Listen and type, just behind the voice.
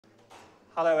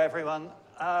Hello, everyone.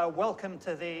 Welcome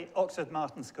to the Oxford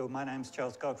Martin School. My name's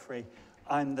Charles Godfray.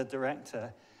 I'm the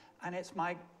director. And it's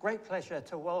my great pleasure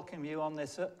to welcome you on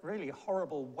this really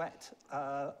horrible, wet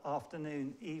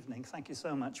afternoon, evening. Thank you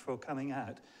so much for coming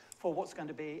out for what's going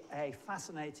to be a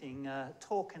fascinating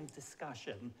talk and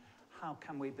discussion. How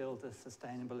can we build a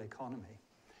sustainable economy?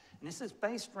 And this is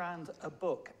based around a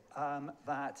book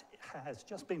that has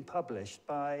just been published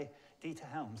by Dieter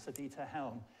Helm, Sir Dieter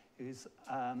Helm,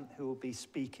 who will be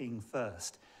speaking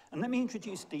first. And let me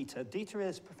introduce Dieter. Dieter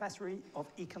is Professor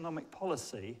of Economic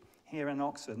Policy here in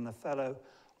Oxford and a Fellow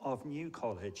of New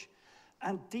College.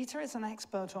 And Dieter is an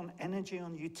expert on energy,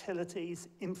 on utilities,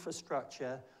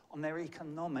 infrastructure, on their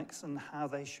economics and how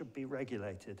they should be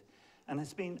regulated, and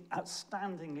has been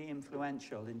outstandingly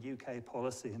influential in UK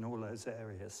policy in all those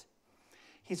areas.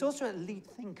 He's also a lead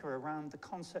thinker around the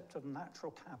concept of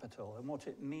natural capital and what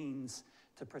it means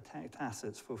to protect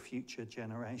assets for future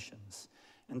generations.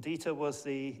 And Dieter was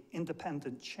the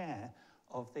independent chair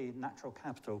of the Natural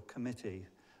Capital Committee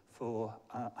for,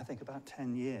 I think, about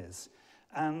 10 years.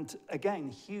 And again,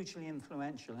 hugely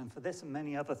influential. And for this and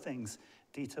many other things,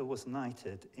 Dieter was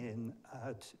knighted in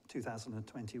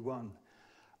 2021.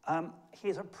 He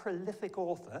is a prolific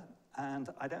author, and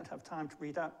I don't have time to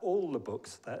read out all the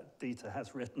books that Dieter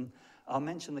has written. I'll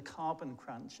mention The Carbon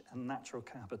Crunch and Natural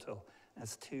Capital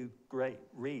as two great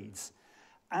reads.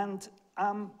 And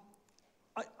I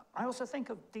also think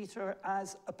of Dieter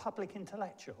as a public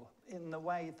intellectual in the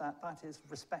way that that is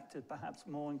respected perhaps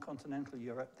more in continental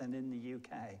Europe than in the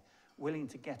UK, willing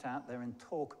to get out there and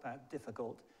talk about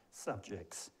difficult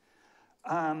subjects.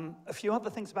 A few other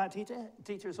things about Dieter.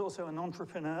 Dieter is also an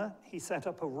entrepreneur. He set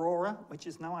up Aurora, which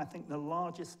is now, I think, the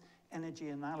largest energy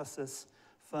analysis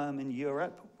firm in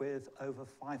Europe with over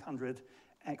 500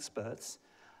 experts.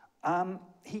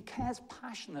 He cares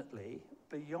passionately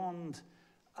beyond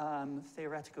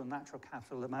theoretical natural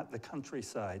capital about the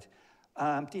countryside.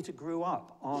 Dieter grew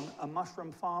up on a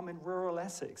mushroom farm in rural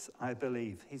Essex, I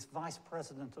believe. He's vice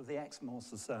president of the Exmoor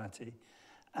Society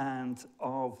and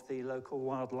of the local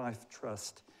wildlife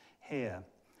trust here.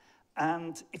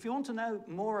 And if you want to know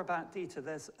more about Dieter,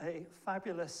 there's a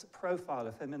fabulous profile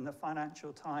of him in the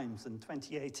Financial Times in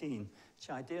 2018, which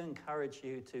I do encourage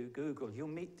you to Google. You'll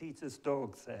meet Dieter's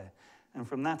dogs there. And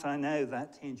from that, I know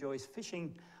that he enjoys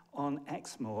fishing on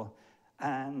Exmoor,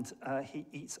 and he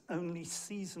eats only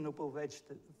seasonable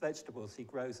vegetables he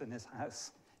grows in his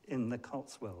house in the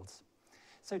Cotswolds.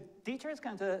 So Dieter is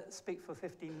going to speak for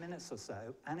 15 minutes or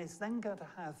so, and is then going to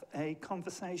have a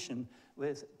conversation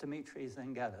with Dimitri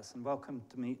Zenghelis. And welcome,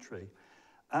 Dimitri.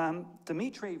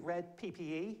 Dimitri read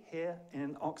PPE here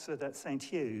in Oxford at St.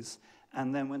 Hugh's,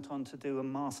 and then went on to do a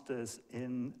master's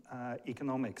in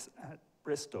economics at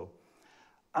Bristol.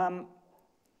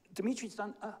 Dimitri's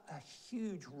done a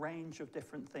huge range of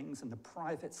different things in the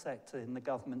private sector, in the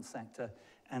government sector,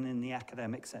 and in the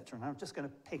academic sector. And I'm just going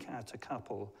to pick out a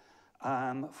couple.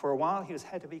 For a while, he was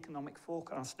head of economic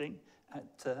forecasting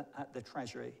at the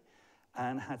Treasury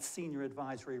and had senior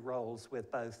advisory roles with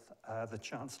both the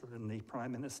Chancellor and the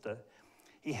Prime Minister.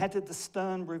 He headed the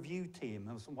Stern Review team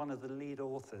and was one of the lead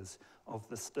authors of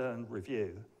the Stern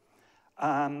Review.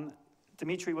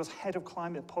 Dimitri was head of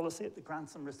climate policy at the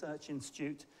Grantham Research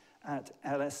Institute at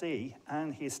LSE,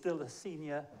 and he is still a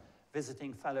senior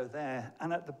visiting fellow there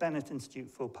and at the Bennett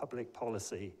Institute for Public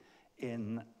Policy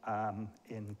in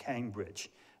Cambridge.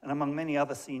 And among many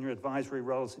other senior advisory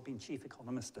roles, he's been chief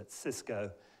economist at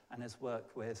Cisco and has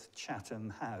worked with Chatham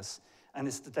House, and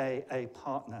is today a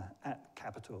partner at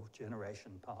Capital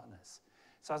Generation Partners.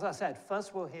 So as I said,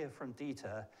 first we'll hear from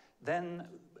Dieter, then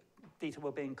Dieter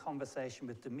will be in conversation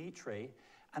with Dimitri,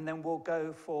 and then we'll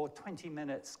go for 20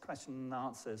 minutes question and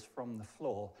answers from the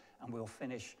floor, and we'll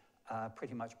finish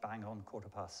pretty much bang on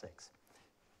 6:15.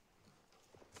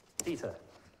 Dieter.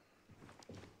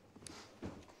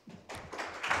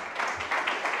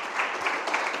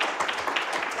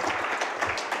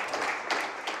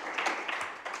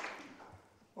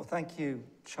 Well, thank you,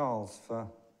 Charles, for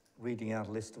reading out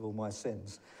a list of all my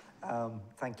sins.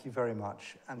 Thank you very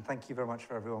much. And thank you very much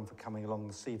for everyone for coming along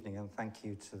this evening. And thank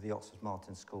you to the Oxford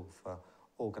Martin School for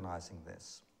organising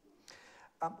this.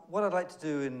 What I'd like to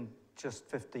do in just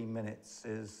 15 minutes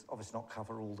is obviously not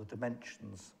cover all the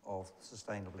dimensions of the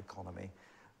sustainable economy,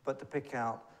 but to pick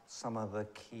out some of the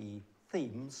key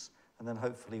themes, and then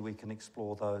hopefully we can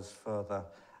explore those further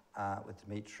with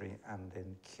Dimitri and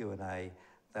in Q&A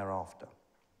thereafter.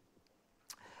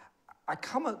 I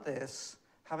come at this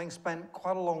having spent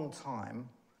quite a long time,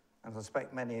 and I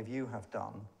suspect many of you have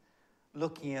done,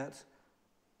 looking at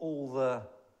all the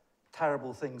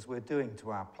terrible things we're doing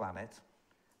to our planet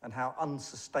and how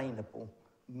unsustainable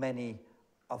many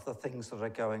of the things that are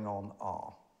going on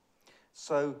are.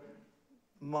 So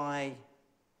my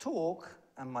talk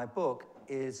and my book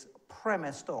is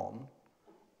premised on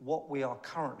what we are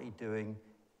currently doing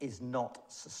is not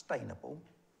sustainable,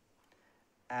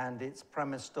 and it's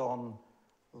premised on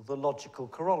the logical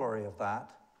corollary of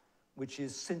that, which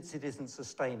is since it isn't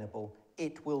sustainable,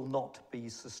 it will not be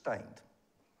sustained,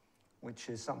 which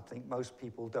is something most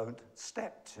people don't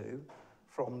step to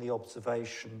from the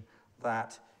observation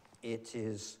that it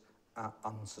is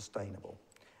unsustainable.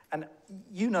 And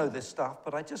you know this stuff,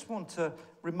 but I just want to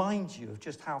remind you of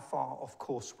just how far off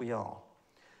course we are.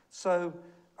 So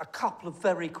a couple of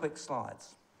very quick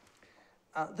slides.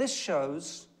 This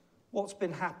shows what's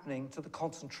been happening to the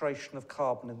concentration of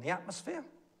carbon in the atmosphere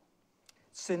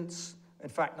since, in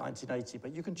fact, 1980,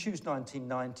 but you can choose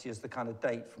 1990 as the kind of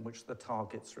date from which the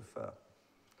targets refer.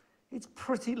 It's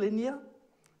pretty linear.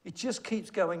 It just keeps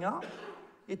going up.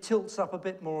 It tilts up a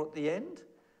bit more at the end,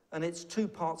 and it's 2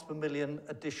 parts per million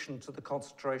addition to the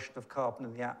concentration of carbon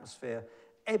in the atmosphere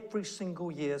every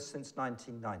single year since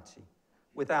 1990,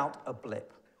 without a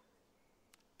blip.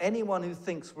 Anyone who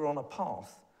thinks we're on a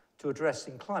path to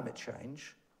addressing climate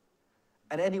change,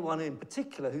 and anyone in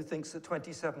particular who thinks that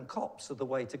 27 COPs are the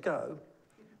way to go,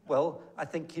 well, I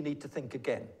think you need to think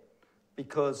again.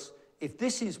 Because if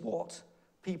this is what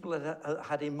people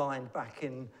had in mind back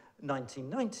in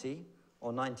 1990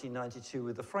 or 1992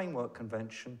 with the Framework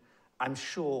Convention, I'm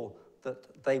sure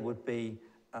that they would be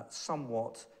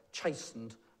somewhat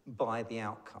chastened by the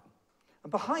outcome.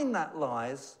 And behind that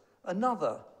lies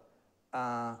another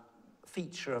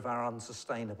feature of our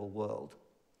unsustainable world.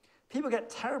 People get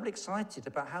terribly excited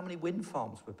about how many wind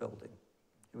farms we're building.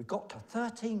 We've got to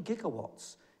 13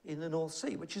 gigawatts in the North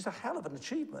Sea, which is a hell of an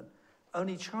achievement.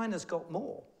 Only China's got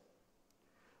more.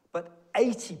 But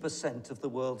 80% of the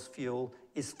world's fuel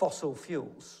is fossil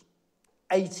fuels.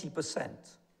 80%.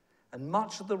 And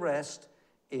much of the rest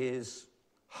is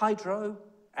hydro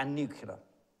and nuclear.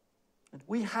 And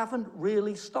we haven't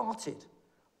really started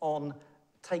on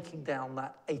taking down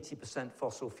that 80%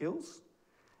 fossil fuels.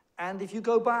 And if you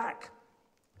go back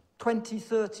 20,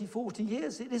 30, 40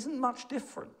 years, it isn't much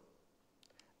different.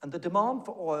 And the demand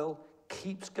for oil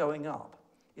keeps going up.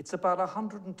 It's about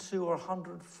 102 or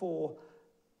 104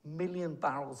 million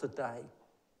barrels a day.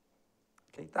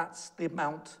 Okay, that's the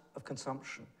amount of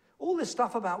consumption. All this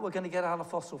stuff about we're going to get out of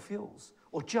fossil fuels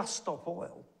or just stop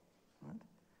oil, right?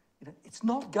 You know, it's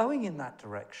not going in that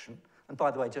direction. And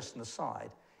by the way, just an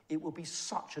aside, it will be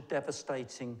such a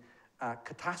devastating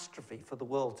catastrophe for the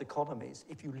world's economies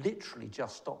if you literally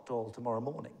just stopped oil tomorrow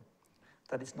morning,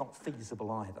 that it's not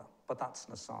feasible either. But that's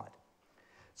an aside.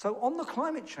 So on the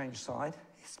climate change side,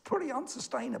 it's pretty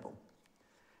unsustainable.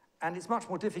 And it's much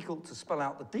more difficult to spell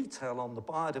out the detail on the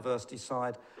biodiversity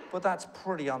side, but that's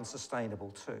pretty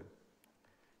unsustainable too.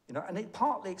 You know, and it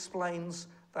partly explains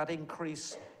that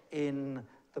increase in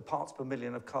the parts per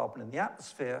million of carbon in the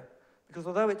atmosphere, because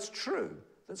although it's true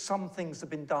that some things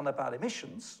have been done about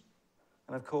emissions,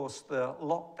 and of course the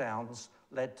lockdowns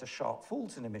led to sharp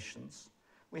falls in emissions,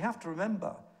 we have to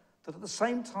remember that at the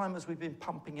same time as we've been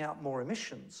pumping out more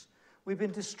emissions, we've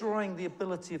been destroying the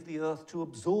ability of the Earth to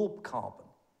absorb carbon.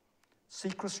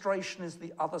 Sequestration is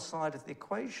the other side of the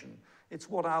equation. It's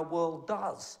what our world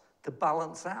does to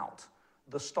balance out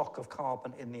the stock of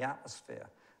carbon in the atmosphere.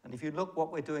 And if you look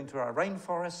what we're doing to our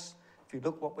rainforests, if you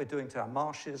look what we're doing to our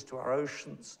marshes, to our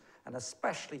oceans, and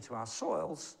especially to our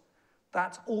soils,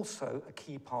 that's also a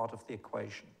key part of the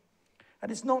equation.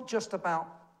 And it's not just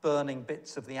about burning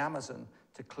bits of the Amazon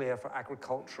to clear for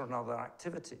agriculture and other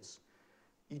activities.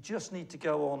 You just need to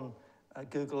go on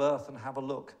Google Earth and have a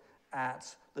look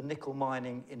at the nickel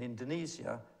mining in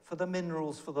Indonesia for the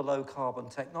minerals for the low carbon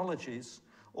technologies,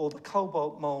 or the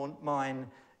cobalt mines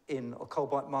in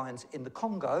the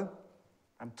Congo.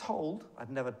 I'm told, I've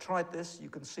never tried this, you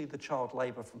can see the child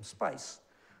labor from space,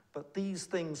 but these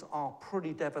things are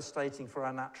pretty devastating for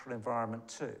our natural environment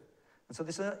too. And so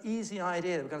this is an easy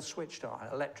idea that we're going to switch to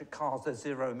electric cars, they're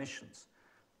zero emissions.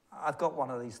 I've got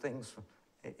one of these things.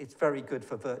 It's very good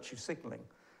for virtue signaling.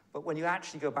 But when you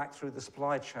actually go back through the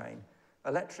supply chain,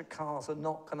 electric cars are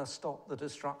not going to stop the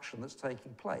destruction that's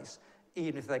taking place,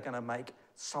 even if they're going to make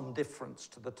some difference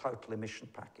to the total emission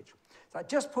package. So I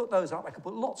just put those up. I could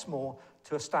put lots more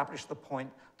to establish the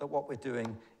point that what we're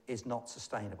doing is not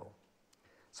sustainable.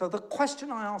 So the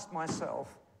question I asked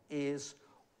myself is,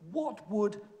 what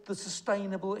would the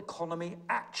sustainable economy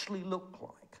actually look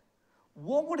like?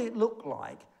 What would it look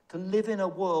like to live in a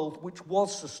world which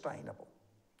was sustainable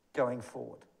going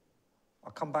forward?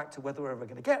 I'll come back to whether we're ever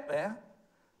going to get there,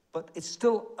 but it's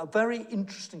still a very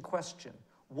interesting question.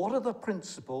 What are the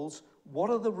principles what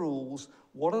are the rules,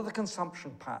 what are the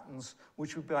consumption patterns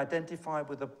which would be identified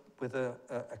with an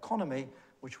economy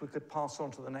which we could pass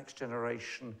on to the next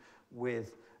generation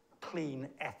with clean,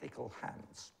 ethical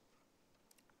hands.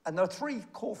 And there are three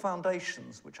core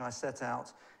foundations which I set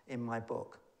out in my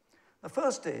book. The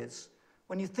first is,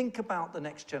 when you think about the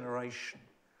next generation,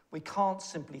 we can't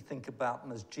simply think about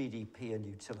them as GDP and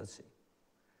utility.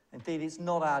 Indeed, it's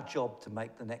not our job to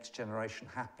make the next generation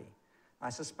happy. I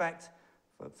suspect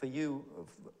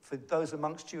for those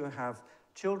amongst you who have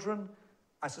children,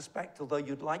 I suspect although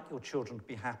you'd like your children to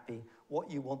be happy, what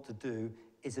you want to do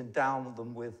is endow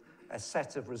them with a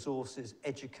set of resources,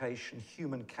 education,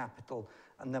 human capital,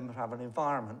 and then have an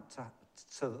environment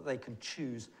so that they can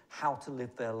choose how to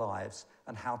live their lives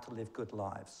and how to live good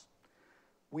lives.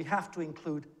 We have to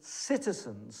include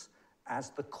citizens as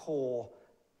the core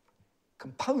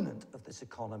component of this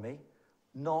economy,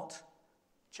 not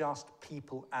just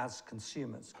people as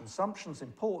consumers. Consumption's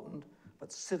important,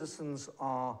 but citizens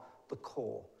are the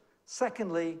core.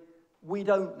 Secondly, we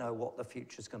don't know what the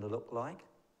future's going to look like.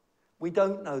 We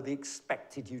don't know the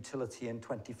expected utility in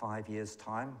 25 years'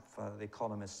 time for the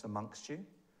economists amongst you.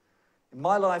 In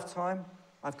my lifetime,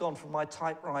 I've gone from my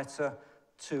typewriter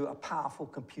to a powerful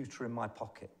computer in my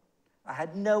pocket. I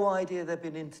had no idea there'd be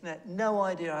an internet, no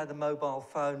idea I had a mobile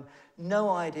phone,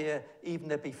 no idea even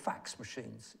there'd be fax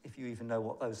machines, if you even know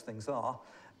what those things are,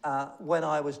 when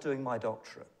I was doing my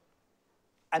doctorate.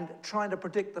 And trying to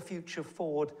predict the future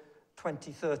forward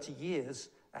 20, 30 years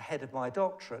ahead of my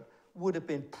doctorate would have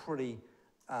been pretty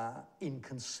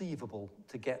inconceivable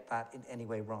to get that in any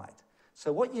way right.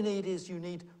 So what you need is you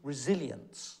need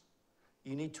resilience.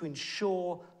 You need to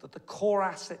ensure that the core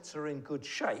assets are in good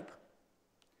shape,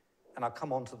 and I'll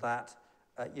come on to that.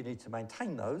 You need to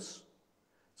maintain those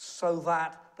so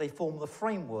that they form the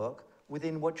framework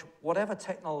within which whatever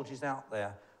technology is out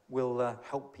there will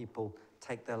help people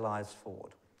take their lives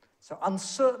forward. So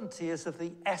uncertainty is of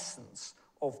the essence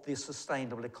of the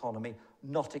sustainable economy,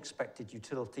 not expected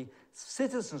utility.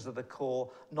 Citizens are the core,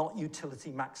 not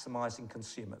utility maximizing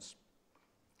consumers.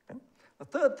 Okay? The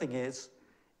third thing is,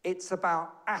 it's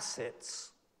about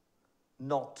assets,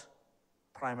 not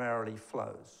primarily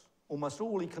flows. Almost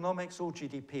all economics, all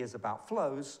GDP is about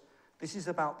flows. This is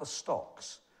about the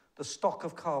stock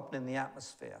of carbon in the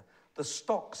atmosphere, the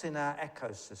stocks in our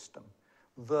ecosystem,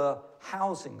 the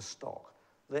housing stock,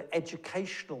 the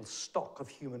educational stock of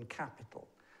human capital,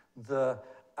 the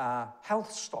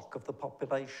health stock of the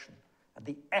population, and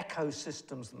the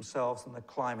ecosystems themselves and the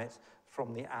climate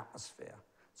from the atmosphere.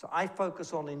 So I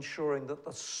focus on ensuring that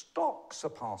the stocks are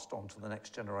passed on to the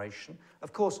next generation.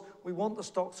 Of course, we want the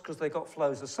stocks because they've got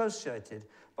flows associated,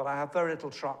 but I have very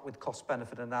little truck with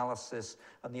cost-benefit analysis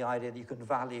and the idea that you can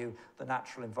value the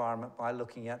natural environment by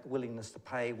looking at willingness to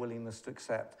pay, willingness to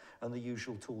accept, and the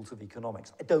usual tools of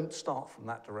economics. I don't start from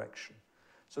that direction.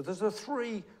 So there's the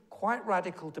three quite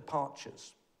radical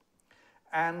departures.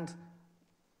 And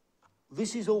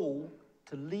this is all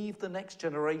to leave the next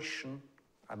generation,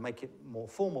 I make it more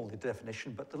formal, the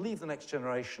definition, but to leave the next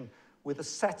generation with a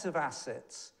set of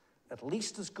assets at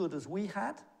least as good as we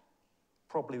had.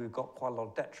 Probably we've got quite a lot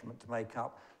of detriment to make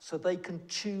up, so they can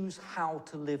choose how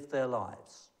to live their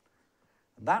lives.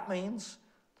 And that means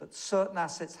that certain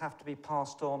assets have to be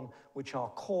passed on, which are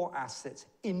core assets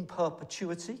in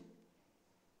perpetuity.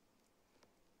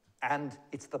 And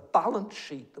it's the balance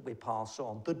sheet that we pass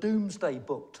on, the doomsday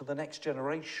book to the next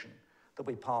generation that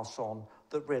we pass on,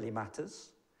 that really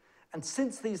matters. And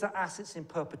since these are assets in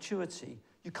perpetuity,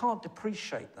 you can't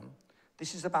depreciate them.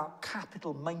 This is about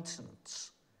capital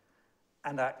maintenance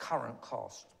and at current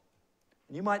cost.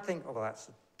 And you might think, oh, well, that's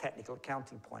a technical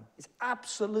accounting point. It's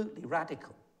absolutely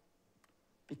radical,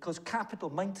 because capital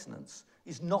maintenance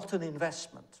is not an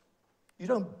investment. You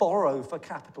don't borrow for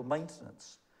capital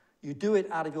maintenance. You do it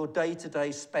out of your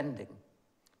day-to-day spending.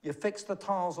 You fix the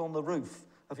tiles on the roof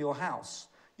of your house.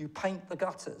 You paint the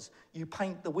gutters. You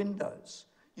paint the windows.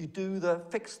 You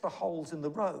fix the holes in the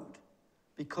road,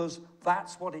 because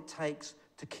that's what it takes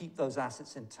to keep those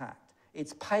assets intact.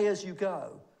 It's pay as you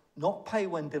go, not pay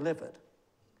when delivered.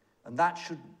 And that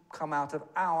should come out of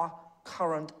our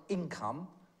current income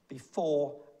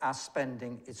before our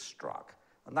spending is struck.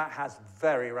 And that has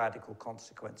very radical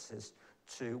consequences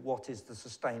to what is the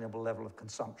sustainable level of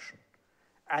consumption.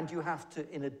 And you have to,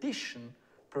 in addition,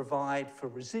 provide for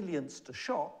resilience to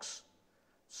shocks,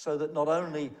 so that not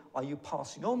only are you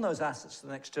passing on those assets to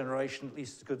the next generation, at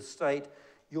least in a good state,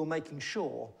 you're making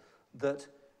sure that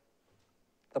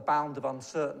the bound of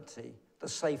uncertainty, the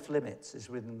safe limits, is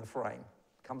within the frame.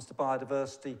 When it comes to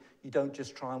biodiversity, you don't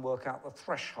just try and work out the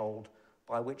threshold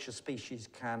by which a species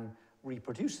can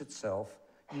reproduce itself.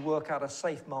 you work out a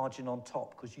safe margin on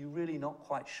top because you're really not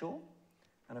quite sure.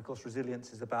 And of course,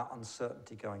 resilience is about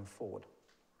uncertainty going forward.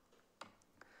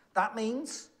 That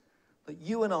means that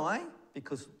you and I,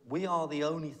 because we are the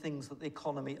only things that the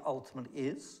economy ultimately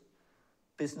is,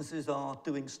 businesses are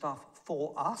doing stuff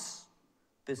for us.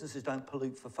 Businesses don't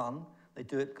pollute for fun. They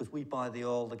do it because we buy the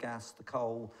oil, the gas, the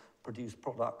coal, produce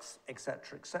products,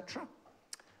 etc., etc.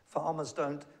 Farmers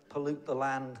don't pollute the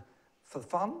land for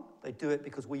fun. They do it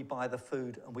because we buy the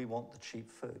food and we want the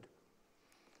cheap food.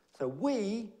 So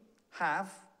we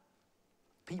have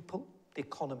people, the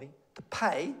economy, to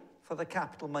pay for the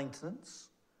capital maintenance.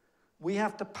 We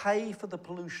have to pay for the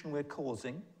pollution we're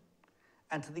causing.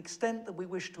 And to the extent that we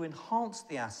wish to enhance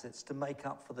the assets to make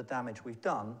up for the damage we've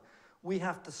done, we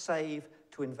have to save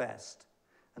to invest.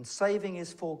 And saving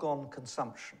is foregone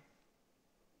consumption.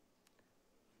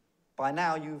 By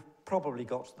now, you've probably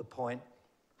got to the point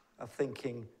of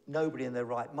thinking nobody in their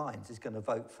right minds is going to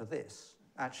vote for this.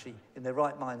 Actually, in their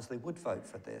right minds, they would vote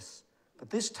for this. But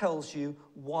this tells you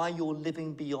why you're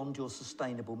living beyond your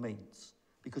sustainable means,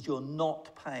 because you're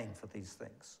not paying for these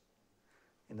things.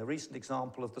 In the recent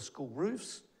example of the school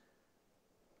roofs,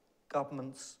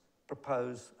 governments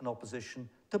propose an opposition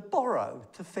to borrow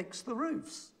to fix the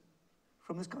roofs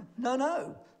from this guy.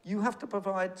 No, you have to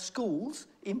provide schools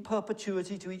in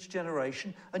perpetuity to each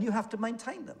generation, and you have to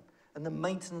maintain them. And the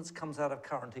maintenance comes out of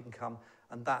current income,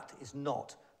 and that is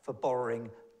not for borrowing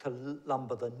to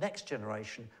lumber the next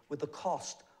generation with the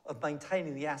cost of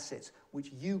maintaining the assets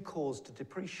which you caused to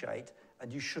depreciate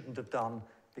and you shouldn't have done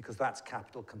because that's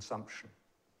capital consumption.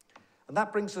 And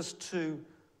that brings us to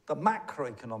the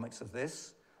macroeconomics of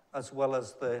this, as well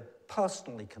as the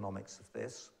personal economics of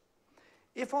this.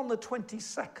 If on the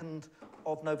 22nd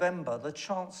of November, the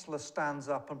Chancellor stands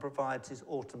up and provides his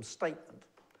autumn statement,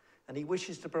 and he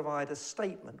wishes to provide a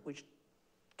statement which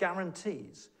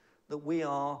guarantees that we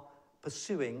are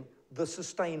pursuing the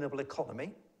sustainable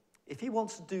economy, if he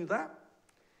wants to do that,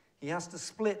 he has to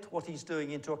split what he's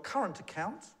doing into a current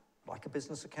account, like a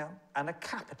business account, and a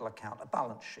capital account, a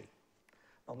balance sheet.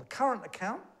 On the current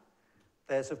account,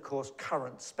 there's, of course,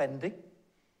 current spending,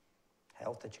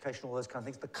 health, education, all those kind of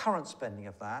things, the current spending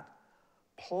of that,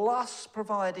 plus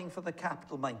providing for the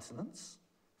capital maintenance,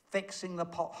 fixing the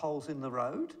potholes in the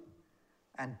road,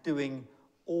 and doing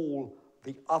all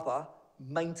the other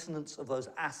maintenance of those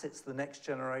assets the next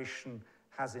generation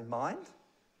has in mind.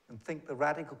 And think the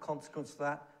radical consequence of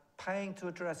that, paying to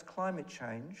address climate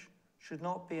change should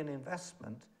not be an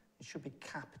investment, it should be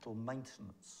capital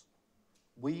maintenance.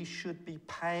 We should be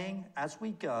paying as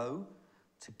we go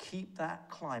to keep that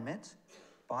climate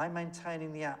by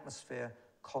maintaining the atmosphere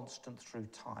constant through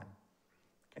time.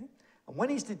 Okay? And when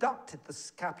he's deducted this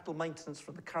capital maintenance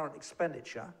from the current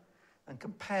expenditure and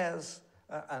compares,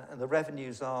 and the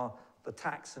revenues are the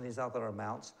tax and his other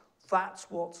amounts, that's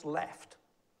what's left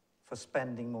for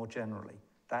spending more generally.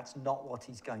 That's not what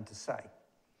he's going to say.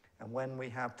 And when we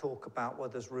have talk about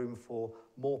whether there's room for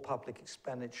more public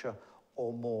expenditure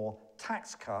or more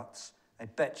tax cuts, I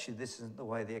bet you this isn't the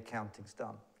way the accounting's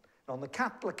done. And on the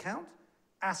capital account,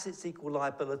 assets equal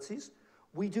liabilities.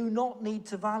 We do not need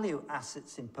to value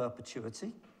assets in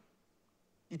perpetuity.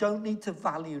 You don't need to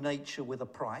value nature with a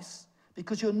price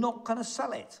because you're not going to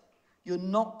sell it. You're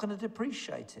not going to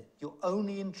depreciate it. You're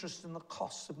only interested in the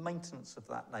costs of maintenance of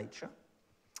that nature.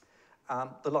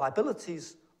 The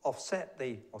liabilities offset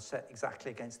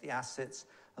exactly against the assets,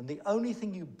 and the only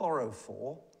thing you borrow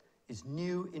for is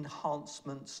new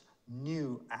enhancements,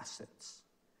 new assets.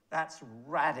 That's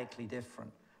radically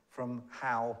different from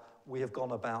how we have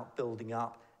gone about building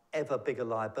up ever bigger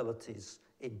liabilities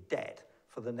in debt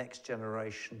for the next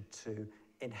generation to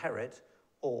inherit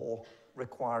or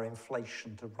require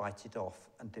inflation to write it off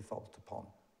and default upon.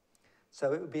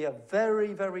 So it would be a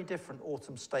very, very different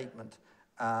autumn statement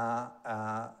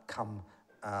come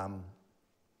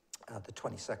the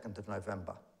 22nd of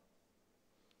November.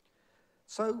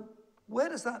 So where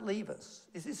does that leave us?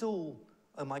 Is this all,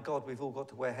 oh my God, we've all got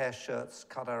to wear hair shirts,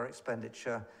 cut our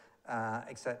expenditure,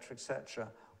 etc., etc.?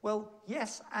 Well,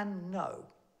 yes and no.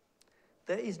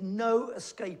 There is no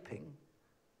escaping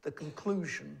the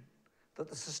conclusion that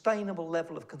the sustainable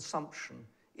level of consumption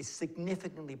is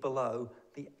significantly below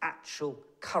the actual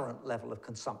current level of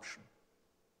consumption.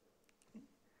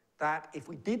 That if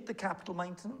we did the capital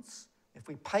maintenance, if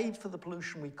we paid for the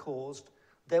pollution we caused,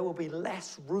 there will be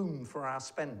less room for our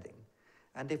spending.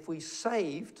 And if we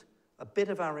saved a bit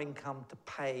of our income to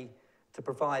pay, to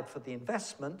provide for the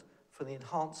investment, for the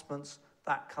enhancements,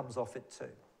 that comes off it too.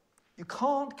 You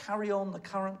can't carry on the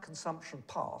current consumption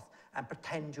path and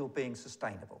pretend you're being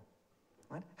sustainable.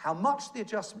 Right? How much the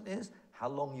adjustment is, how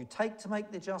long you take to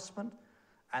make the adjustment,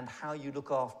 and how you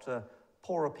look after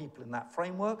poorer people in that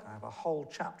framework, I have a whole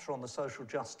chapter on the social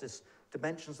justice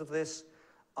dimensions of this,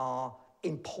 are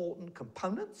important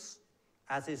components,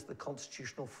 as is the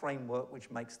constitutional framework which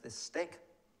makes this stick.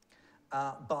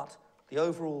 But the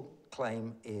overall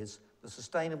claim is the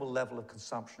sustainable level of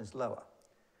consumption is lower.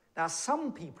 Now,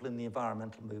 some people in the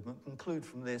environmental movement conclude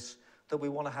from this that we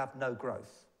want to have no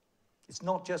growth. It's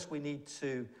not just we need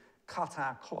to cut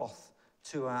our cloth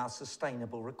to our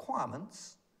sustainable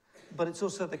requirements, but it's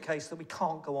also the case that we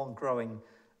can't go on growing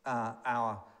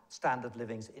our standard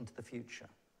livings into the future.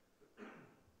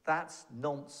 That's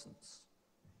nonsense.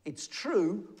 It's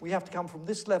true, we have to come from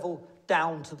this level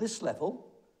down to this level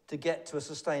to get to a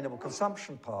sustainable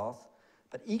consumption path,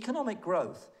 but economic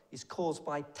growth is caused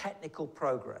by technical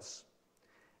progress.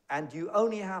 And you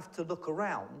only have to look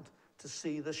around to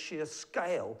see the sheer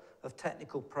scale of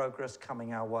technical progress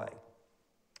coming our way.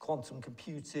 Quantum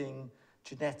computing,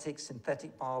 genetics,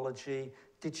 synthetic biology,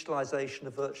 digitalization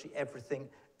of virtually everything,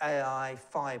 AI,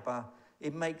 fiber.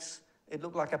 It makes it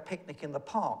look like a picnic in the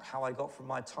park, how I got from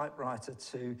my typewriter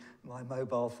to my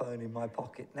mobile phone in my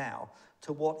pocket now,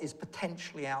 to what is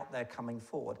potentially out there coming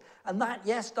forward. And that,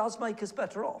 yes, does make us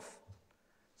better off.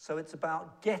 So it's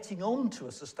about getting onto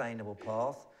a sustainable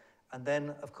path, and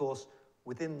then, of course,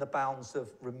 within the bounds of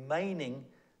remaining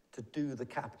to do the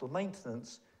capital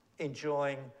maintenance,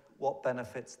 enjoying what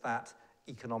benefits that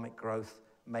economic growth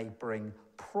may bring,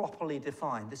 properly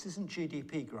defined. This isn't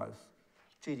GDP growth.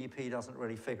 GDP doesn't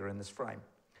really figure in this frame.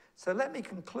 So let me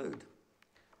conclude.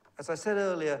 As I said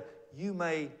earlier, you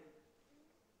may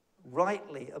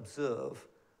rightly observe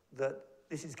that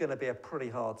this is going to be a pretty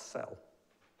hard sell.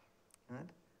 Right?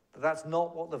 But that's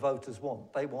not what the voters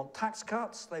want. They want tax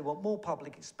cuts, they want more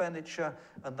public expenditure,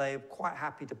 and they're quite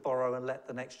happy to borrow and let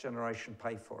the next generation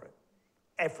pay for it.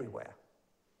 Everywhere.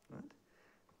 Right?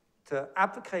 To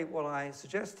advocate what I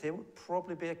suggest here would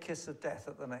probably be a kiss of death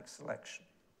at the next election.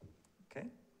 Okay?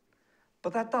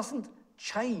 But that doesn't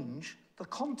change the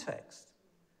context.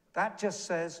 That just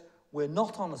says we're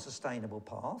not on a sustainable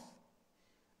path,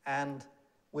 and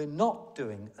we're not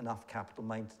doing enough capital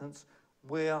maintenance.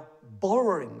 We're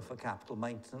borrowing for capital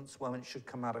maintenance when it should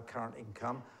come out of current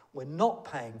income. We're not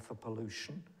paying for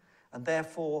pollution, and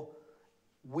therefore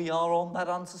we are on that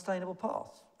unsustainable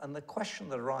path. And the question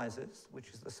that arises, which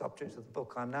is the subject of the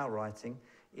book I'm now writing,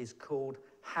 is called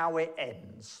How It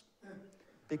Ends.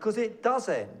 Because it does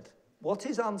end. What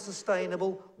is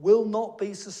unsustainable will not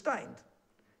be sustained.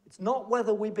 It's not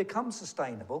whether we become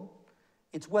sustainable,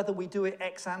 it's whether we do it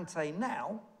ex ante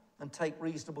now and take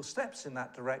reasonable steps in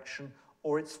that direction,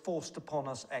 or it's forced upon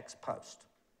us ex post.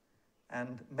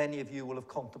 And many of you will have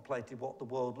contemplated what the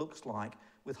world looks like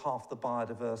with half the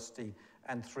biodiversity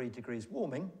and 3 degrees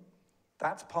warming.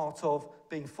 That's part of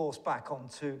being forced back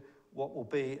onto what will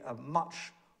be a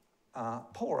much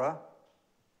poorer,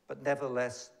 but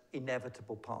nevertheless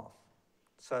inevitable path.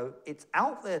 So it's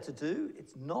out there to do.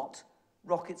 It's not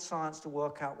rocket science to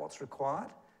work out what's required.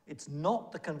 It's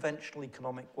not the conventional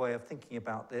economic way of thinking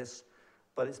about this,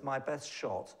 but it's my best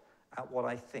shot at what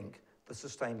I think the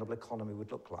sustainable economy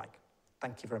would look like.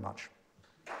 Thank you very much.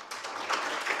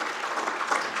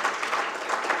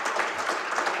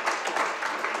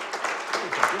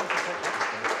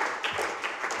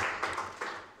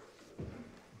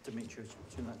 Dimitri,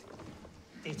 would you like to go?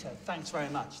 Dieter, thanks very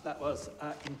much. That was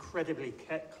incredibly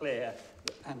clear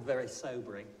and very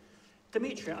sobering.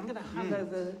 Dimitri, I'm going to hand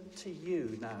over to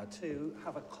you now to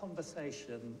have a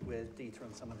conversation with Dieter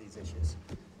on some of these issues.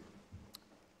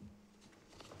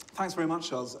 Thanks very much,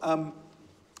 Charles. I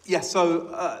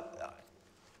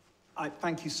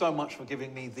thank you so much for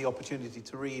giving me the opportunity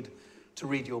to read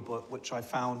your book, which I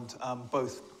found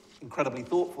both incredibly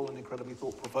thoughtful and incredibly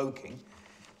thought-provoking.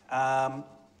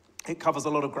 It covers a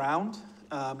lot of ground.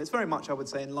 It's very much, I would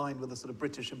say, in line with the sort of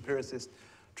British empiricist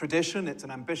tradition. It's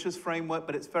an ambitious framework,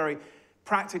 but it's very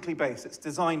practically based. It's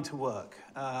designed to work.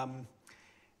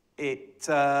 We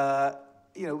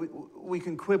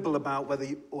can quibble about whether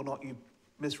or not you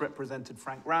misrepresented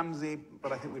Frank Ramsey,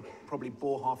 but I think we probably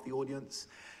bore half the audience.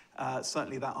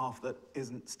 Certainly that half that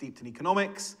isn't steeped in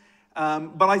economics.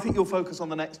 But I think your focus on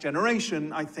the next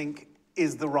generation, I think,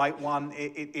 is the right one.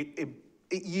 It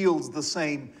yields the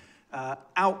same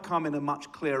outcome in a much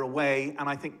clearer way, and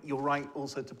I think you're right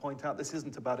also to point out this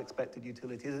isn't about expected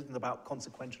utility, it isn't about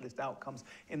consequentialist outcomes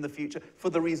in the future for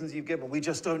the reasons you've given. We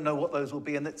just don't know what those will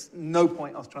be, and it's no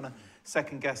point us trying to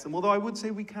second guess them, although I would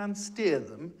say we can steer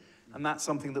them, and that's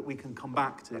something that we can come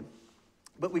back to,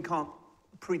 but we can't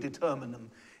predetermine them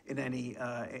in any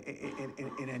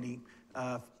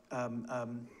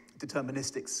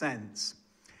deterministic sense.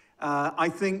 I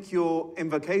think your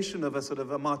invocation of a sort of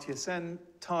Amartya Sen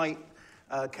type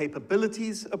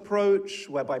capabilities approach,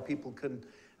 whereby people can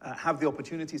have the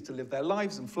opportunities to live their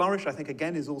lives and flourish, I think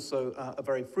again is also a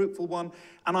very fruitful one.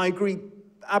 And I agree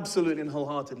absolutely and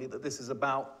wholeheartedly that this is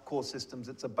about core systems.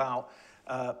 It's about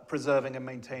preserving and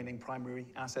maintaining primary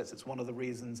assets. It's one of the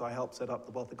reasons I helped set up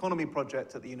the Wealth Economy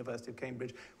Project at the University of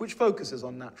Cambridge, which focuses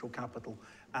on natural capital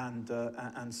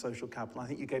and social capital. I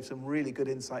think you gave some really good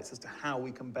insights as to how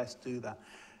we can best do that.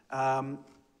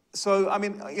 So, I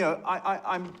mean, you know,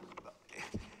 I'm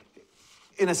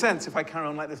in a sense, if I carry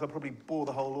on like this, I'll probably bore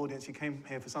the whole audience. You came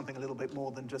here for something a little bit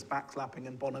more than just backslapping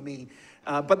and bonhomie.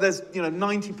 But there's, you know,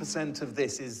 90% of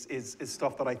this is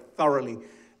stuff that I thoroughly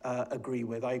agree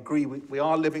with. I agree we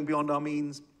are living beyond our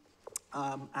means,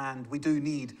 and we do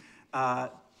need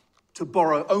to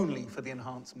borrow only for the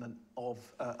enhancement of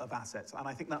assets. And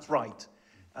I think that's right.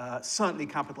 Certainly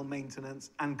capital maintenance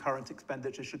and current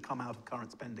expenditure should come out of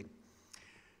current spending.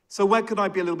 So where could I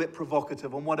be a little bit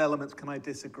provocative? On what elements can I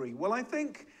disagree? Well, I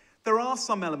think there are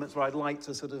some elements where I'd like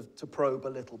to sort of probe a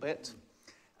little bit.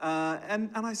 And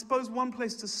I suppose one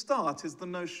place to start is the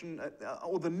notion,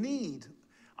 or the need,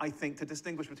 I think, to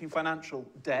distinguish between financial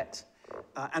debt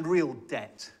and real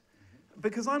debt.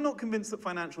 Because I'm not convinced that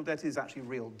financial debt is actually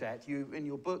real debt. You, in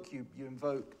your book, you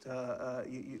invoked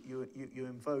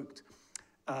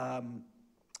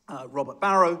Robert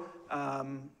Barrow,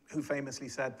 who famously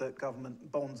said that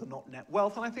government bonds are not net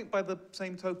wealth. And I think by the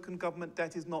same token, government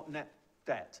debt is not net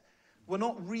debt. We're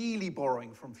not really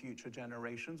borrowing from future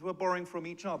generations. We're borrowing from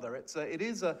each other. It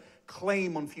is a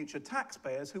claim on future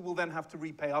taxpayers who will then have to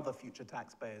repay other future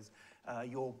taxpayers.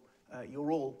 You're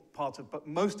all part of, but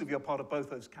most of you are part of both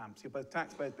those camps. You're both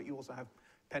taxpayers, but you also have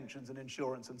pensions and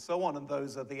insurance and so on, and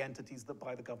those are the entities that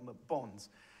buy the government bonds.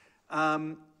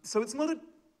 So it's not an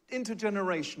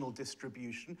intergenerational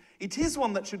distribution. It is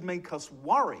one that should make us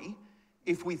worry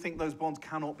if we think those bonds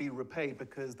cannot be repaid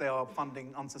because they are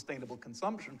funding unsustainable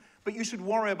consumption. But you should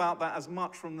worry about that as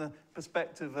much from the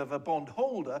perspective of a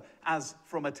bondholder as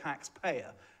from a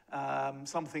taxpayer.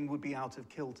 Something would be out of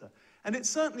kilter. And it's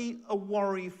certainly a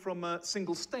worry from a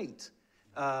single state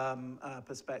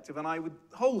perspective. And I would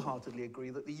wholeheartedly agree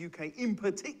that the UK in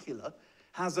particular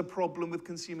has a problem with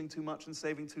consuming too much and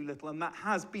saving too little. And that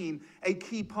has been a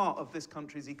key part of this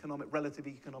country's relative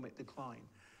economic decline.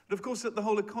 But of course, at the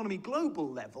whole economy global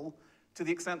level, to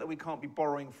the extent that we can't be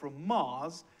borrowing from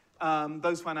Mars,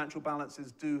 those financial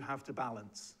balances do have to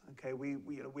balance. Okay,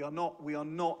 we are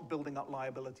not building up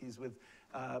liabilities with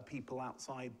people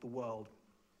outside the world.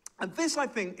 And this, I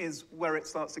think, is where it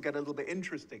starts to get a little bit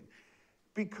interesting,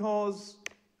 because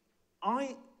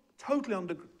I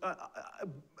totally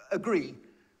agree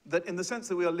that in the sense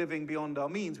that we are living beyond our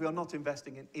means, we are not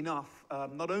investing enough,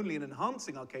 not only in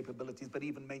enhancing our capabilities, but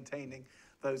even maintaining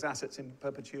those assets in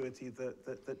perpetuity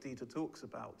that Dieter talks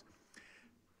about.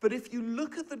 But if you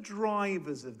look at the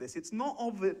drivers of this, it's not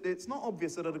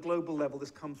obvious that at a global level this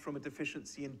comes from a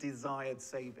deficiency in desired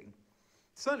saving.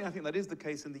 Certainly, I think that is the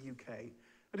case in the UK,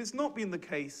 but it's not been the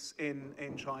case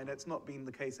in China, it's not been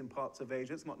the case in parts of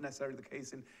Asia, it's not necessarily the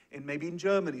case maybe in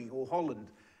Germany or Holland.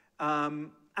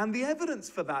 And the evidence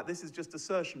for that, this is just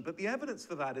assertion, but the evidence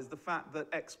for that is the fact that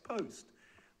ex post,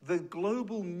 the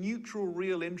global neutral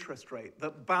real interest rate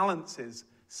that balances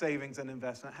savings and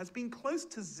investment has been close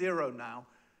to zero now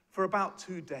for about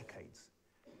 2 decades.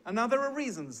 And now there are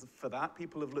reasons for that.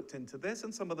 People have looked into this,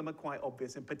 and some of them are quite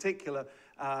obvious. In particular,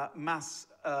 mass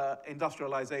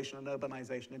industrialization and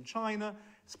urbanization in China,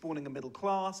 spawning a middle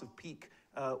class of peak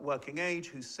working age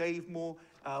who save more,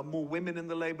 more women in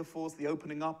the labor force, the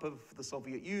opening up of the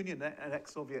Soviet Union and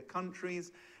ex-Soviet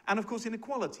countries, and of course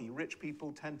inequality. Rich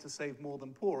people tend to save more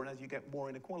than poor, and as you get more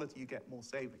inequality, you get more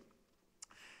saving.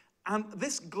 And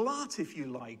this glut, if you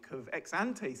like, of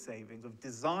ex-ante savings, of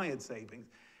desired savings,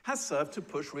 has served to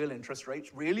push real interest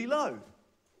rates really low.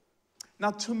 Now,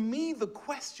 to me, the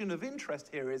question of interest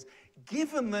here is,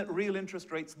 given that real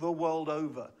interest rates the world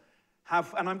over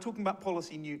have, and I'm talking about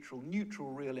policy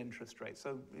neutral real interest rates.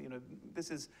 So, you know, this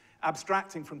is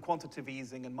abstracting from quantitative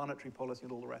easing and monetary policy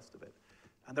and all the rest of it.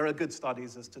 And there are good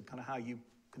studies as to kind of how you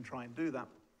can try and do that.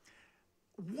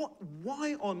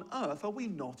 Why on earth are we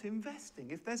not investing?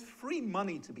 If there's free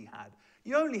money to be had,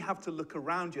 you only have to look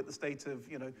around you at the state of,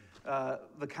 you know,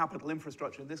 the capital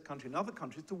infrastructure in this country and other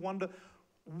countries to wonder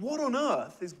what on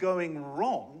earth is going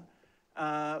wrong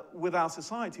with our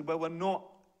society, where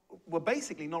we're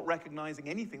basically not recognizing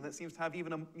anything that seems to have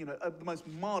even the most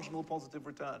marginal positive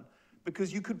return,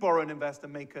 because you could borrow and invest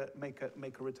and make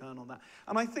a return on that.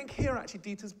 And I think here actually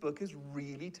Dieter's book is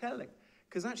really telling,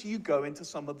 because actually you go into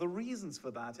some of the reasons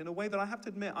for that in a way that I have to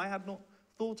admit I had not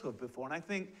thought of before. And I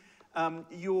think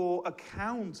your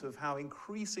account of how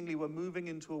increasingly we're moving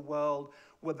into a world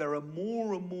where there are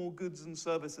more and more goods and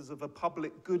services of a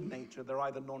public good nature. They're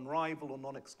either non-rival or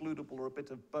non-excludable or a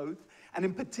bit of both. And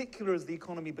in particular, as the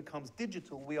economy becomes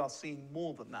digital, we are seeing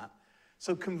more than that.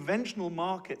 So conventional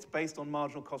markets based on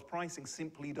marginal cost pricing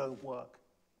simply don't work.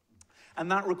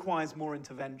 And that requires more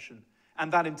intervention.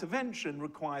 And that intervention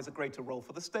requires a greater role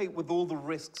for the state, with all the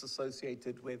risks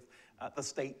associated with the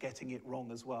state getting it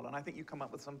wrong as well. And I think you come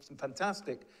up with some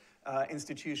fantastic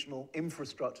institutional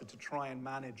infrastructure to try and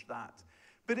manage that.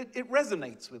 But it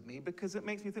resonates with me because it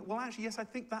makes me think, well, actually, yes, I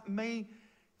think that may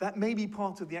be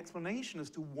part of the explanation as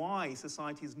to why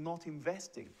society is not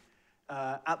investing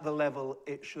at the level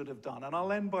it should have done. And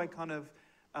I'll end by kind of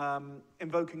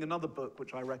invoking another book,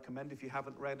 which I recommend if you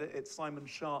haven't read it. It's Simon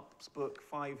Sharp's book,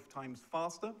 5 Times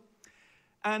Faster.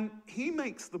 And he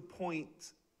makes the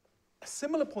point, a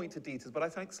similar point to Dieter's, but I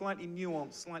think slightly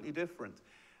nuanced, slightly different.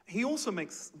 He also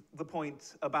makes the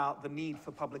point about the need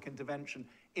for public intervention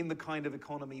in the kind of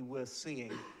economy we're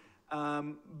seeing.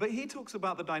 But he talks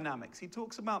about the dynamics. He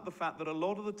talks about the fact that a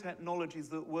lot of the technologies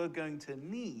that we're going to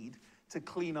need to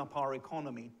clean up our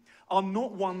economy are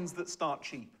not ones that start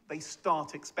cheap. They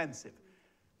start expensive.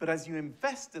 But as you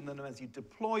invest in them, as you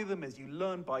deploy them, as you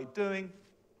learn by doing,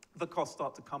 the costs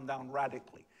start to come down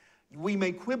radically. We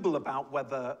may quibble about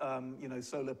whether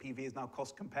solar PV is now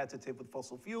cost competitive with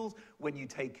fossil fuels when you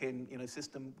take in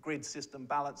grid system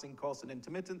balancing costs and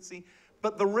intermittency.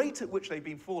 But the rate at which they've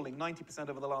been falling, 90%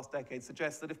 over the last decade,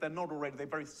 suggests that if they're not already, they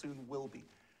very soon will be.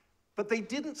 But they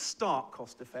didn't start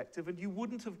cost effective, and you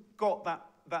wouldn't have got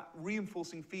that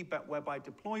reinforcing feedback whereby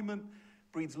deployment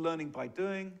breeds learning by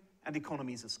doing and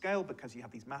economies of scale, because you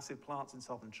have these massive plants in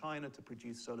southern China to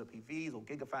produce solar PVs or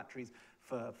gigafactories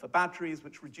for batteries,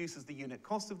 which reduces the unit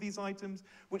cost of these items,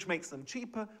 which makes them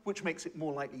cheaper, which makes it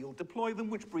more likely you'll deploy them,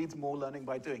 which breeds more learning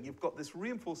by doing. You've got this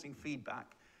reinforcing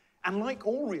feedback. And like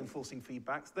all reinforcing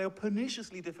feedbacks, they are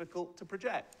perniciously difficult to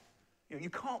project. You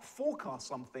can't forecast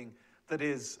something that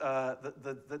is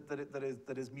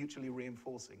mutually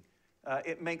reinforcing.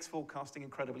 It makes forecasting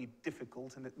incredibly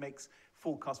difficult, and it makes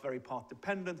forecasts very path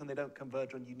dependent, and they don't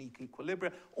converge on unique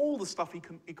equilibria. All the stuff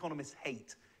economists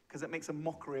hate, because it makes a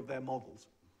mockery of their models.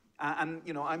 And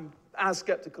I'm as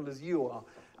skeptical as you are.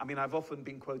 I mean, I've often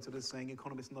been quoted as saying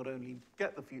economists not only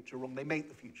get the future wrong, they make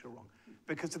the future wrong.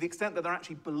 Because to the extent that they're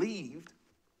actually believed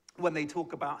when they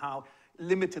talk about how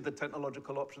limited the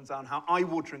technological options are and how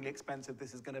eye-wateringly expensive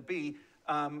this is going to be,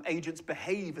 agents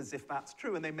behave as if that's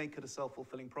true, and they make it a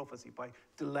self-fulfilling prophecy by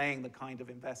delaying the kind of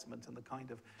investment and the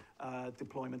kind of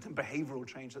deployment and behavioral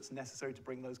change that's necessary to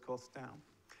bring those costs down.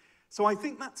 So I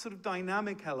think that sort of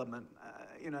dynamic element,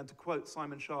 to quote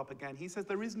Simon Sharp again, he says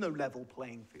there is no level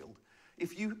playing field.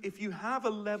 If you have a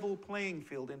level playing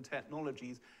field in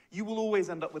technologies, you will always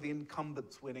end up with the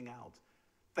incumbents winning out.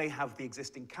 They have the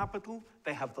existing capital,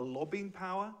 they have the lobbying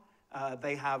power,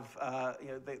 they have,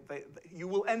 you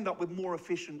will end up with more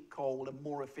efficient coal and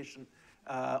more efficient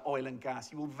oil and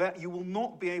gas. You will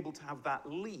not be able to have that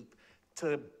leap,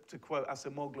 to quote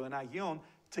Acemoglu and Aghion,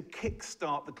 to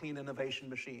kickstart the clean innovation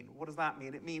machine. What does that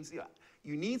mean? It means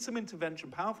you need some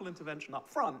intervention, powerful intervention up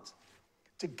front,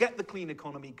 to get the clean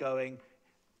economy going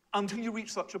until you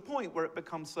reach such a point where it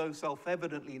becomes so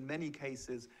self-evidently, in many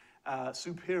cases,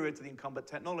 superior to the incumbent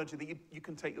technology that you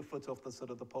can take your foot off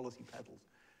the policy pedals.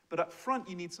 But up front,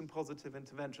 you need some positive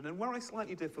intervention. And where I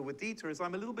slightly differ with Dieter is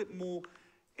I'm a little bit more,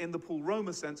 in the Paul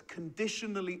Romer sense,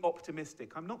 conditionally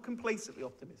optimistic. I'm not complacently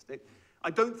optimistic.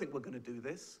 I don't think we're going to do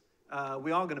this.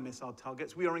 We are going to miss our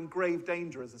targets. We are in grave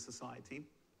danger as a society.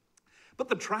 But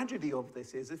the tragedy of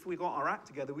this is, if we got our act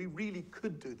together, we really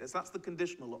could do this. That's the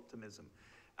conditional optimism.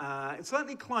 It's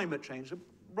certainly climate change,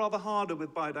 rather harder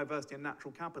with biodiversity and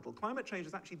natural capital. Climate change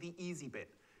is actually the easy bit.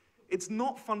 It's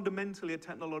not fundamentally a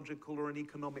technological or an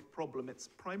economic problem. It's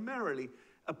primarily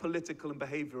a political and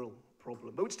behavioral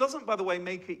problem, which doesn't, by the way,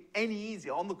 make it any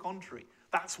easier. On the contrary,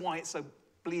 that's why it's so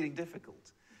bleeding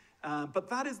difficult. But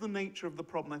that is the nature of the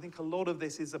problem. I think a lot of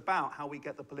this is about how we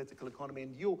get the political economy,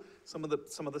 and some of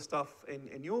the stuff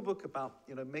in your book about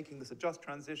making this a just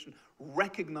transition,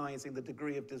 recognizing the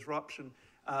degree of disruption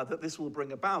that this will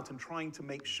bring about, and trying to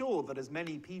make sure that as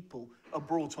many people are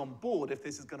brought on board if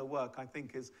this is going to work, I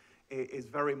think is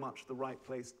very much the right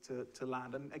place to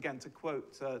land. And again, to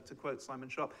quote Simon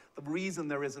Sharp, the reason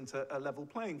there isn't a level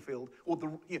playing field, or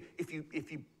if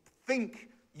you think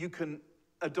you can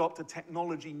adopt a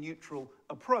technology-neutral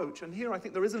approach. And here I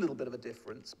think there is a little bit of a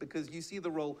difference, because you see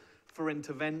the role for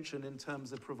intervention in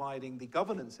terms of providing the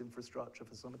governance infrastructure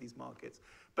for some of these markets,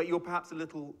 but you're perhaps a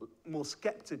little more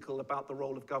skeptical about the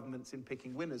role of governments in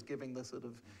picking winners, giving the sort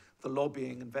of the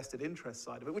lobbying and vested interest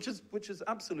side of it, which is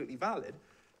absolutely valid.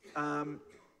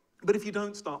 But if you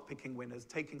don't start picking winners,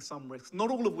 taking some risks, not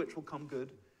all of which will come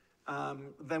good,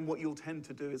 then what you'll tend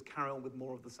to do is carry on with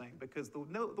more of the same. Because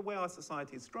the way our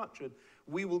society is structured,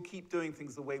 we will keep doing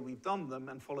things the way we've done them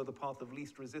and follow the path of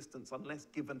least resistance unless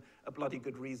given a bloody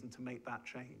good reason to make that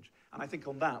change. And I think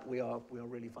on that, we are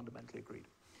really fundamentally agreed.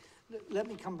 Let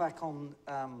me come back on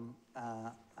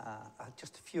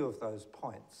just a few of those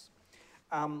points.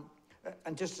 And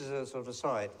just as a sort of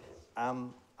aside,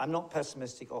 I'm not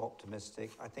pessimistic or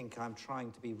optimistic. I think I'm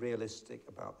trying to be realistic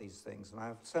about these things. And I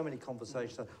have so many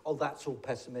conversations, oh, that's all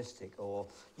pessimistic, or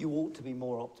you ought to be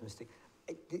more optimistic.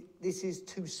 This is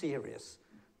too serious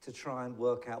to try and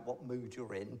work out what mood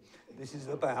you're in. This is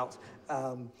about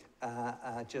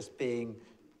just being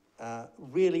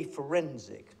really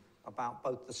forensic about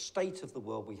both the state of the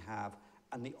world we have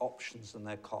and the options and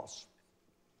their costs.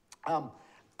 On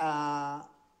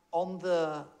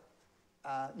the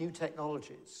new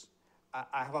technologies,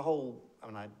 I have a whole, I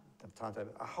don't have time to,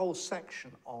 a whole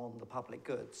section on the public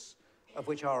goods, of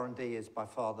which R&D is by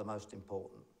far the most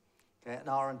important. Okay? And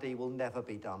R&D will never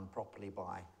be done properly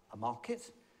by a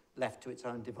market, left to its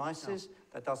own devices. No.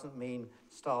 That doesn't mean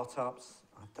startups,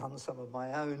 I've done some of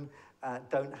my own,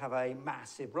 don't have a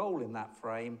massive role in that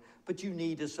frame, but you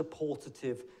need a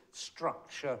supportive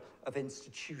structure of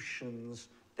institutions,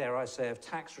 dare I say, of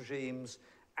tax regimes,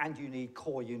 and you need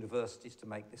core universities to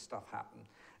make this stuff happen.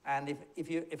 And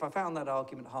if I found that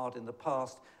argument hard in the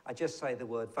past, I just say the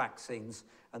word vaccines,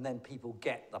 and then people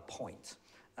get the point.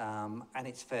 And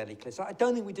it's fairly clear. So I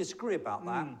don't think we disagree about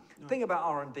that. No. The thing about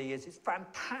R&D is it's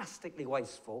fantastically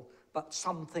wasteful, but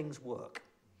some things work.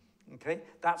 Okay?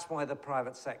 That's why the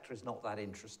private sector is not that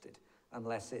interested,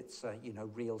 unless it's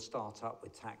real startup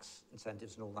with tax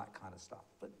incentives and all that kind of stuff.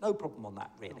 But no problem on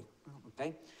that, really.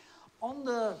 Okay? On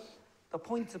the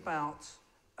point about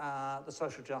the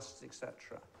social justice,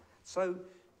 etc. So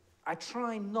I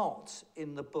try not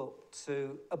in the book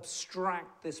to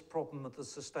abstract this problem of the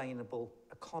sustainable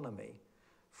economy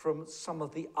from some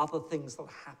of the other things that are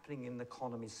happening in the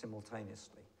economy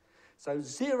simultaneously. So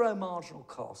zero marginal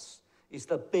costs is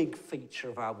the big feature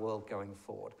of our world going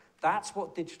forward. That's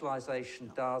what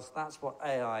digitalization does. That's what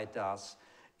AI does.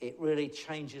 It really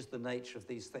changes the nature of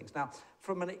these things. Now,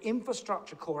 from an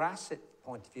infrastructure core asset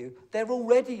point of view, they're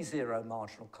already zero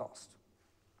marginal cost,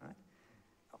 right?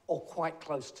 Or quite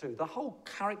close to. The whole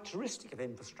characteristic of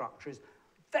infrastructure is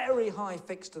very high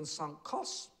fixed and sunk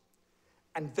costs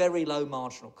and very low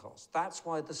marginal costs. That's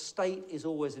why the state is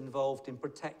always involved in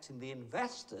protecting the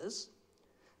investors,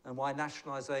 and why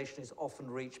nationalisation is often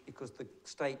reached, because the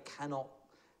state cannot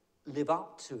live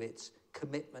up to its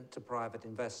commitment to private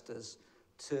investors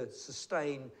to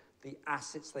sustain the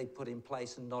assets they put in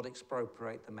place and not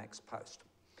expropriate them ex post.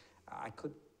 I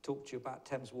could talk to you about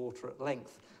Thames Water at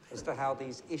length as to how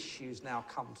these issues now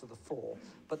come to the fore.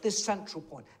 But this central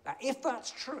point, now if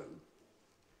that's true,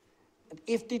 and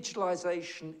if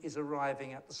digitalisation is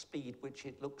arriving at the speed which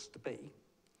it looks to be,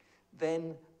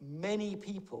 then many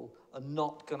people are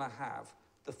not going to have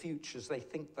the futures they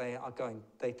think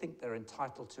they're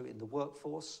entitled to in the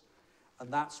workforce.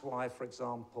 And that's why, for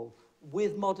example,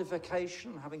 with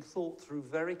modification, having thought through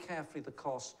very carefully the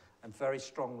costs, and very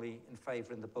strongly in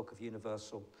favour in the book of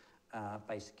universal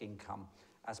basic income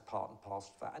as part and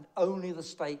parcel of that. And only the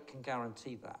state can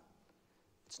guarantee that.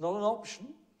 It's not an option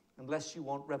unless you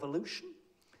want revolution,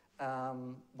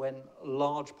 when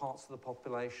large parts of the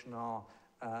population are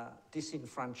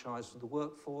disenfranchised from the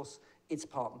workforce. It's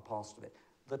part and parcel of it.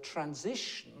 The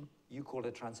transition, you call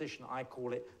it transition, I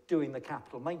call it doing the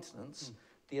capital maintenance,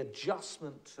 the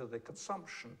adjustment to the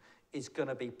consumption is going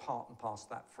to be part and parcel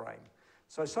of that frame.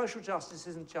 So social justice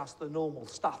isn't just the normal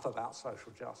stuff about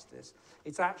social justice.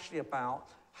 It's actually about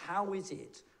how is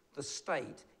it the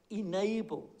state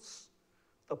enables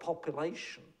the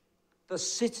population, the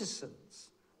citizens,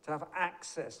 to have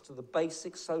access to the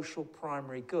basic social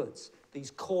primary goods,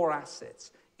 these core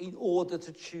assets, in order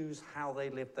to choose how they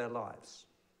live their lives.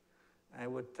 I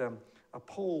would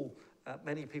appall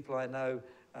many people I know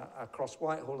across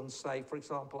Whitehall and say, for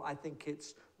example, I think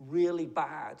it's really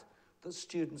bad that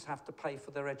students have to pay for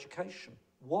their education.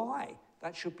 Why?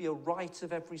 That should be a right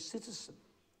of every citizen.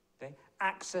 Okay?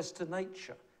 Access to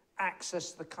nature,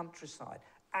 access to the countryside,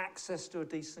 access to a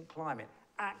decent climate,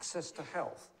 access to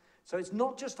health. So it's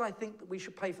not just, I think, that we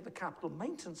should pay for the capital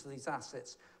maintenance of these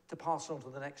assets to pass on to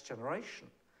the next generation.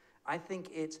 I think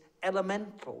it's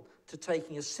elemental to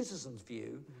taking a citizen's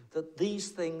view that these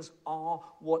things are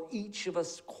what each of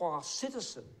us, qua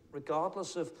citizen,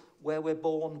 regardless of where we're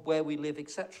born, where we live,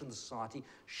 etc. in the society,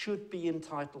 should be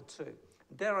entitled to.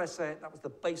 And dare I say it, that was the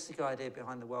basic idea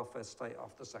behind the welfare state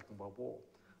after the Second World War.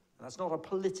 And that's not a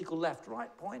political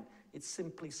left-right point. It's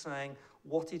simply saying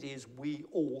what it is we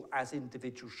all as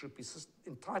individuals should be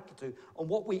entitled to and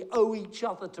what we owe each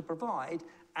other to provide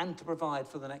and to provide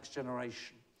for the next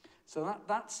generation. So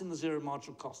that's in the zero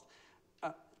marginal cost.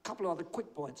 A couple of other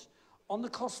quick points. On the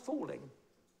cost falling,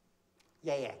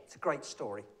 yeah, it's a great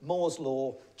story. Moore's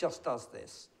law just does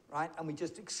this, right? And we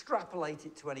just extrapolate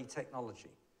it to any technology.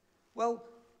 Well,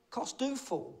 costs do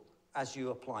fall as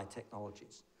you apply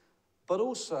technologies. But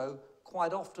also,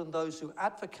 quite often those who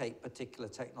advocate particular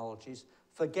technologies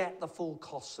forget the full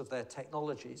costs of their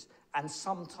technologies, and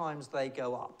sometimes they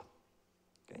go up.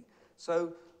 Okay?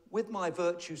 So with my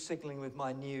virtue signaling with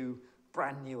my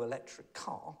brand new electric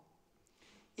car,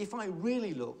 if I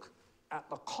really look at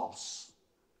the costs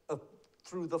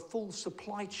through the full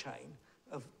supply chain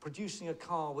of producing a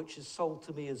car which is sold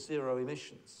to me as zero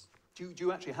emissions. Do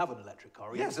you actually have an electric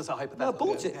car? Yes. Just a hypothetical.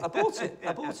 No,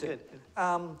 I bought it.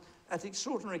 At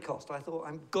extraordinary cost. I thought,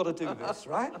 I've got to do this,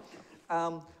 right?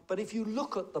 But if you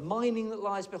look at the mining that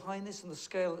lies behind this and the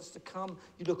scale that's to come,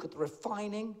 you look at the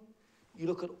refining, you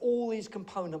look at all these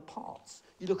component parts,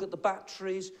 you look at the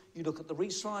batteries, you look at the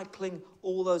recycling,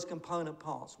 all those component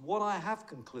parts. What I have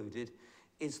concluded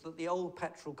is that the old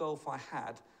petrol Golf I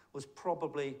had was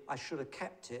probably, I should have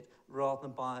kept it rather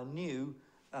than buy a new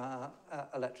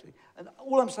electric. And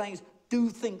all I'm saying is, do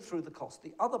think through the cost.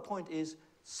 The other point is,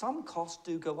 some costs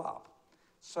do go up.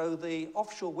 So the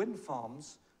offshore wind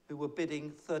farms who were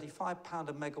bidding £35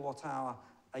 a megawatt hour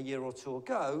a year or two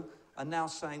ago are now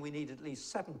saying we need at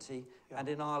least 70, and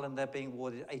in Ireland they're being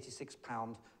awarded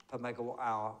 £86 per megawatt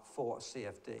hour for a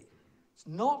CFD. It's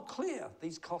not clear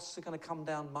these costs are going to come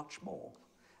down much more.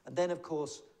 And then, of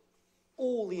course,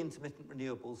 all the intermittent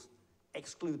renewables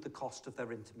exclude the cost of their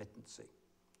intermittency.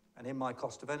 And in my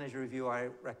cost of energy review, I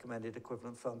recommended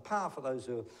equivalent firm power for those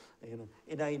who are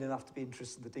inane enough to be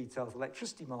interested in the details of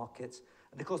electricity markets.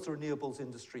 And of course, the renewables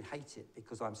industry hate it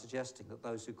because I'm suggesting that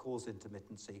those who cause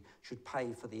intermittency should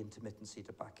pay for the intermittency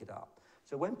to back it up.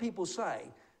 So when people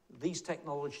say these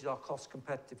technologies are cost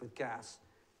competitive with gas,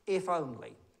 if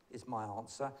only is my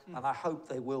answer, and I hope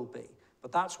they will be.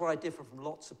 But that's where I differ from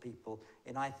lots of people,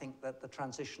 and I think that the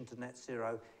transition to net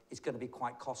zero is going to be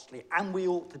quite costly, and we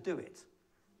ought to do it.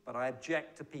 But I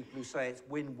object to people who say it's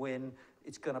win-win,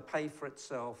 it's going to pay for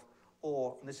itself,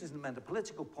 or, and this isn't meant a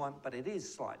political point, but it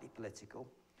is slightly political,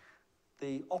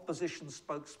 the opposition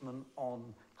spokesman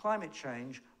on climate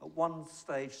change at one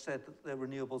stage said that the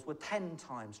renewables were 10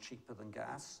 times cheaper than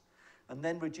gas, and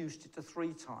then reduced it to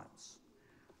 3 times.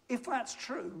 If that's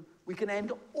true, we can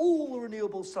end all the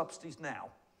renewable subsidies now.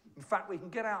 In fact, we can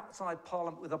get outside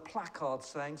Parliament with a placard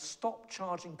saying, stop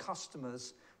charging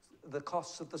customers the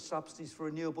costs of the subsidies for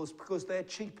renewables because they're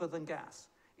cheaper than gas.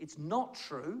 It's not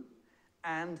true,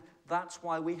 and that's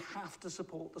why we have to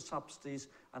support the subsidies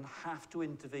and have to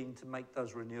intervene to make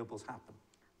those renewables happen.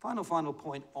 Final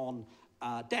point on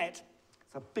debt.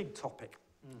 It's a big topic,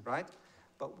 right?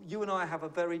 But you and I have a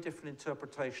very different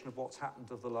interpretation of what's happened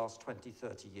over the last 20,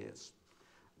 30 years.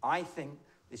 I think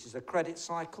this is a credit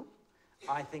cycle.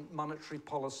 I think monetary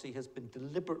policy has been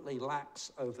deliberately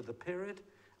lax over the period.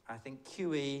 I think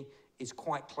QE is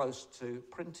quite close to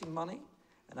printing money.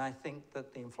 And I think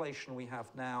that the inflation we have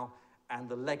now and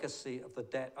the legacy of the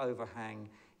debt overhang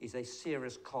is a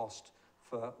serious cost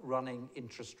for running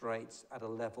interest rates at a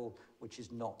level which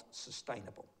is not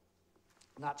sustainable.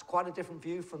 And that's quite a different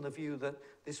view from the view that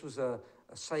this was a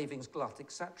savings glut,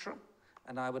 etc.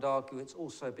 And I would argue it's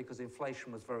also because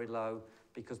inflation was very low,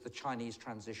 because the Chinese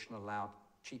transition allowed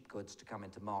cheap goods to come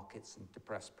into markets and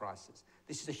depress prices.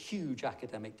 This is a huge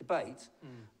academic debate,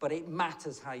 but it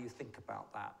matters how you think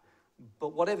about that.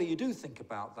 But whatever you do think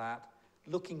about that,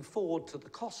 looking forward to the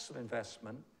costs of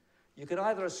investment, you could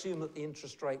either assume that the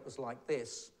interest rate was like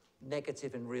this,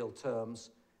 negative in real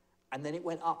terms, and then it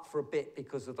went up for a bit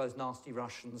because of those nasty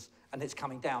Russians, and it's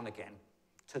coming down again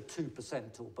to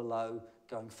 2% or below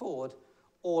going forward.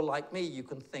 Or like me, you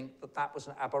can think that that was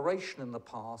an aberration in the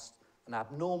past, an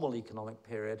abnormal economic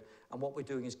period, and what we're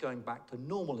doing is going back to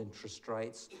normal interest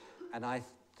rates. And I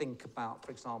think about,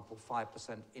 for example,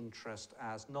 5% interest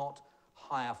as not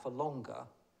higher for longer,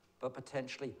 but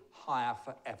potentially higher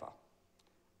forever.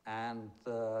 And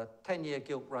the 10-year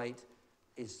gilt rate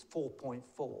is 4.4.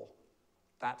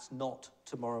 That's not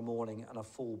tomorrow morning and a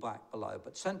fall back below.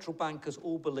 But central bankers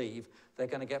all believe they're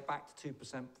going to get back to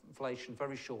 2% inflation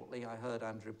very shortly. I heard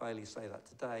Andrew Bailey say that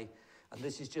today. And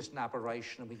this is just an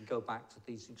aberration, and we can go back to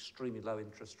these extremely low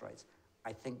interest rates.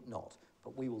 I think not,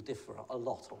 but we will differ a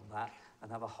lot on that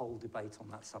and have a whole debate on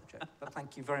that subject. But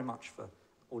thank you very much for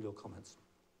all your comments.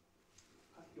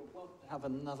 You're welcome to have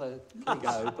another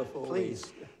go before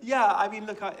Please. Yeah, I mean,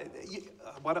 look,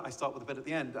 why don't I start with a bit at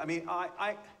the end? I mean,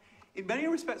 in many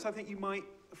respects, I think you might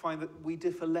find that we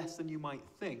differ less than you might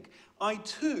think. I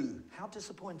too... How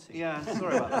disappointing. Yeah,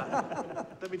 sorry about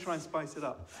that. Let me try and spice it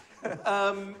up.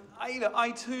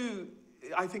 I too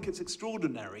think it's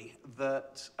extraordinary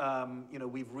that,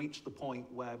 we've reached the point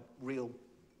where real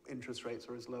interest rates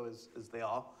are as low as they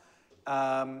are,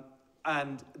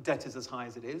 and debt is as high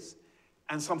as it is,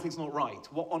 and something's not right.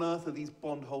 What on earth are these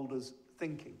bondholders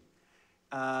thinking?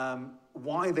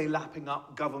 Why are they lapping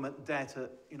up government debt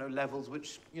at levels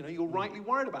which you're rightly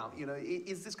worried about?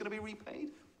 Is this going to be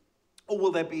repaid, or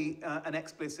will there be an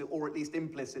explicit or at least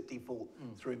implicit default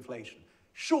through inflation?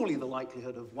 Surely the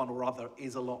likelihood of one or other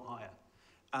is a lot higher,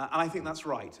 and I think that's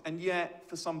right. And yet,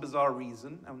 for some bizarre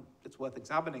reason, and it's worth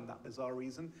examining that bizarre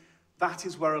reason, that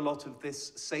is where a lot of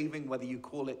this saving, whether you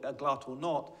call it a glut or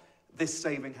not, this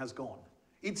saving has gone.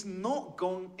 It's not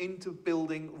gone into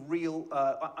building real,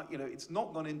 it's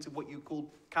not gone into what you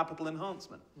call capital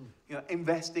enhancement,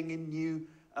 investing in new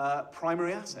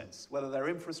primary assets, whether they're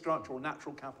infrastructure or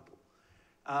natural capital.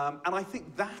 And I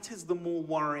think that is the more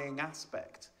worrying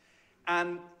aspect.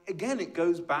 And again, it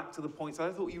goes back to the points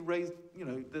I thought you raised,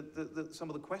 some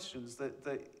of the questions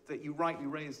that you rightly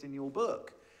raised in your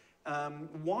book.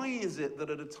 Why is it that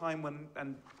at a time when,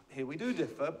 and here we do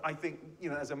differ, I think,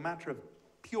 as a matter of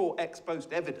pure ex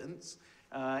post evidence,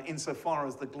 insofar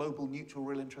as the global neutral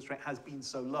real interest rate has been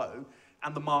so low,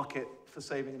 and the market for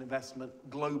saving and investment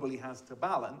globally has to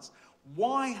balance,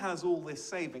 why has all this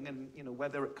saving, and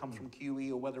whether it comes from QE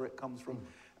or whether it comes from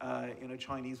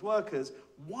Chinese workers,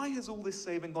 why has all this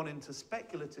saving gone into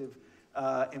speculative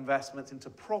investments,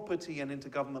 into property and into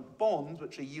government bonds,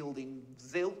 which are yielding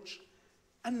zilch,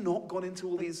 and not gone into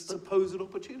all these supposed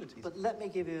opportunities? But let me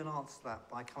give you an answer to that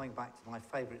by coming back to my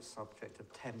favourite subject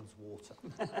of Thames water.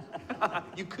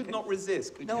 You could not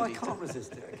resist, could you? No, I can't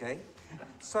resist it, okay?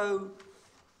 So,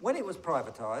 when it was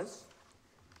privatised,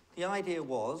 the idea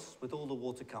was, with all the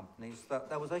water companies, that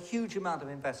there was a huge amount of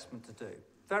investment to do.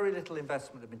 Very little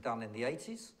investment had been done in the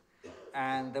 80s,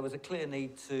 and there was a clear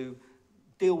need to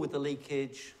deal with the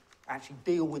leakage, actually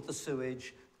deal with the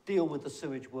sewage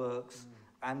works,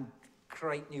 and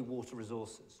create new water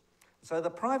resources. So the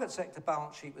private sector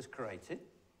balance sheet was created.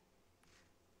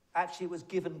 Actually, it was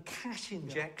given cash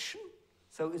injection,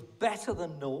 so it was better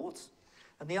than naught.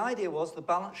 And the idea was the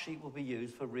balance sheet will be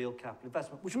used for real capital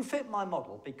investment, which would fit my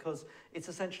model because it's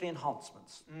essentially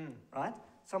enhancements, right?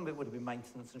 Some of it would have been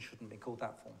maintenance and shouldn't be called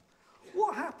that form.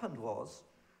 What happened was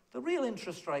the real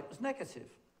interest rate was negative,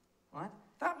 right?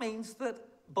 That means that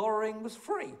borrowing was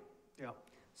free. Yeah.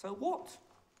 So what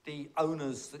the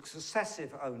owners, the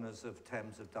successive owners of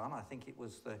Thames have done, I think it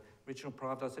was the original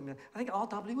privatisation, I think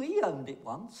RWE owned it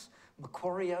once,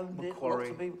 Macquarie owned it,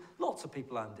 lots of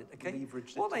people owned it, okay?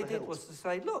 Leveraged it what to they the did hilt. was to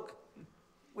say, look,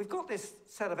 we've got this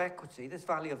set of equity, this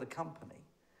value of the company,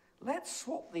 let's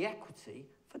swap the equity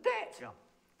for debt. Yeah.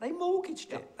 They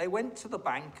mortgaged it. They went to the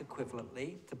bank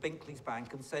equivalently, to Binkley's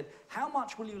Bank, and said, how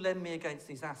much will you lend me against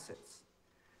these assets?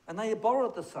 And they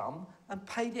borrowed the sum and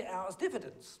paid it out as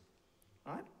dividends,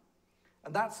 right?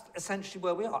 And that's essentially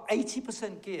where we are.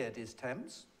 80% geared is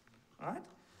Thames, right?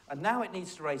 And now it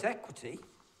needs to raise equity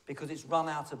because it's run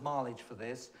out of mileage for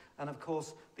this. And of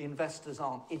course, the investors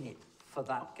aren't in it for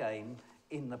that game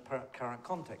in the current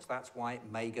context. That's why it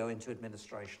may go into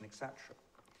administration, etc.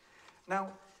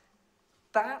 Now,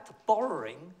 that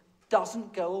borrowing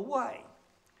doesn't go away.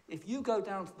 If you go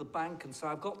down to the bank and say,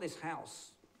 I've got this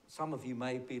house, some of you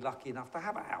may be lucky enough to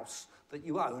have a house that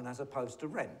you own as opposed to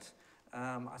rent.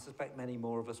 I suspect many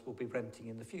more of us will be renting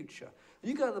in the future.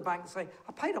 You go to the bank and say,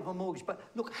 I paid up a mortgage, but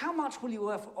look, how much will you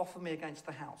offer me against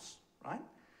the house, right?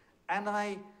 And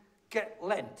I get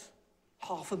lent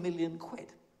 £500,000,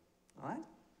 right?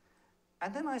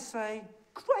 And then I say,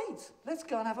 great, let's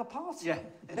go and have a party. Yeah.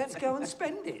 Let's go and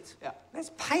spend it. Yeah.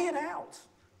 Let's pay it out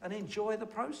and enjoy the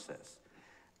process.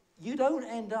 You don't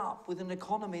end up with an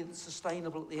economy that's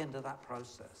sustainable at the end of that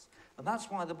process. And that's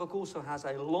why the book also has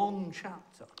a long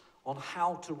chapter on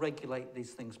how to regulate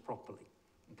these things properly,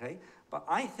 okay? But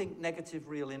I think negative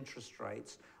real interest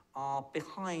rates are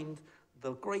behind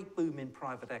the great boom in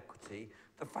private equity,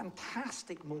 the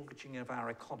fantastic mortgaging of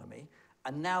our economy,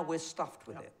 and now we're stuffed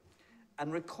with it.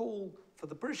 And recall, for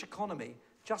the British economy,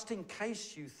 just in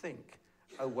case you think,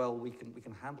 oh, well, we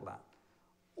can handle that,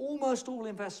 almost all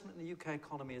investment in the UK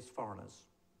economy is foreigners.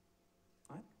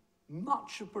 Right?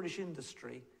 Much of British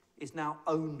industry is now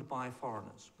owned by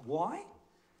foreigners. Why?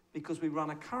 Because we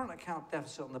run a current account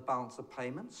deficit on the balance of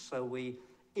payments, so we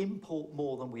import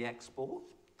more than we export.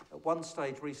 At one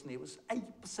stage recently, it was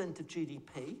 8% of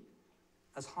GDP,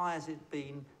 as high as it'd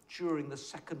been during the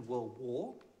Second World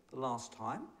War, the last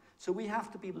time. So we have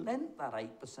to be lent that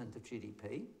 8% of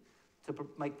GDP to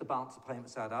make the balance of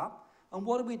payments add up. And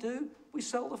what do? We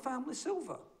sell the family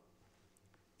silver.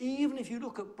 Even if you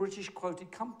look at British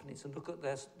quoted companies and look at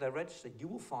their register, you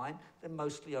will find they're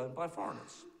mostly owned by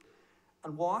foreigners.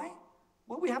 And why?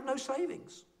 Well, we have no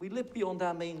savings. We live beyond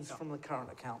our means from the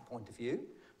current account point of view.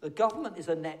 The government is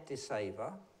a net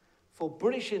dissaver. For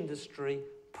British industry,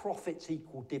 profits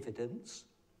equal dividends,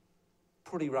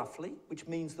 pretty roughly, which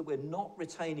means that we're not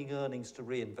retaining earnings to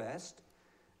reinvest,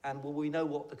 and well, we know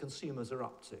what the consumers are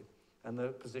up to and the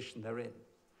position they're in.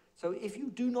 So if you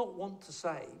do not want to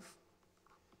save,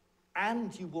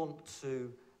 and you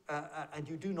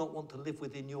do not want to live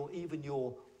within even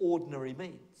your ordinary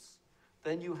means,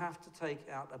 then you have to take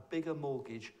out a bigger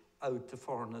mortgage owed to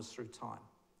foreigners through time.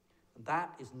 And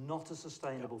that is not a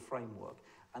sustainable framework.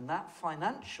 And that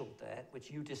financial debt,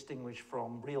 which you distinguish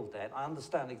from real debt, I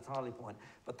understand the entirely point,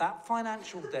 but that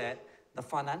financial debt, the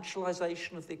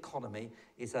financialization of the economy,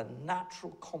 is a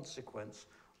natural consequence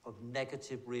of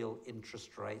negative real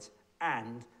interest rates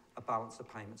and a balance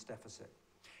of payments deficit.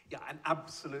 Yeah, and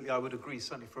absolutely, I would agree.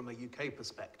 Certainly, from a UK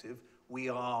perspective, we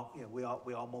are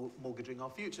mortgaging our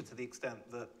future to the extent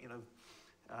that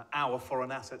our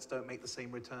foreign assets don't make the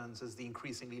same returns as the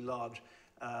increasingly large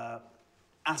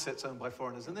assets owned by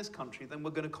foreigners in this country. Then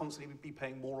we're going to constantly be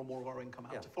paying more and more of our income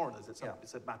out to foreigners. It's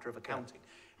a matter of accounting,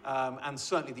 and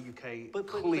certainly the UK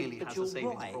clearly has a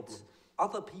savings problem.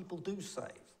 Other people do save.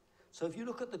 So if you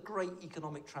look at the great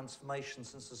economic transformation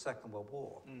since the Second World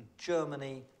War,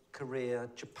 Germany, Korea,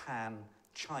 Japan,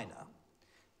 China,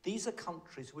 these are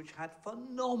countries which had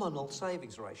phenomenal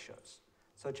savings ratios.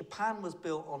 So Japan was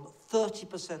built on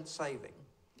 30% saving.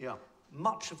 Yeah.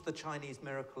 Much of the Chinese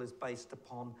miracle is based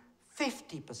upon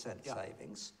 50%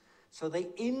 savings. So they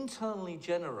internally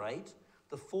generate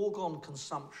the foregone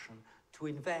consumption to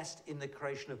invest in the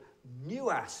creation of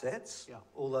new assets.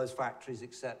 All those factories,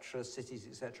 etc., cities,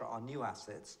 etc., are new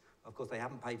assets. Of course, they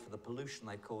haven't paid for the pollution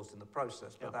they've caused in the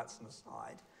process, but that's an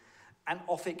aside. And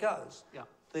off it goes.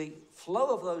 The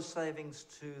flow of those savings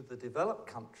to the developed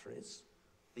countries,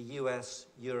 the US,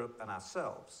 Europe, and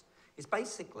ourselves, is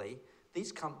basically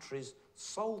these countries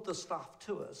sold the stuff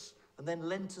to us and then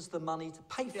lent us the money to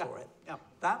pay for it.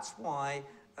 That's why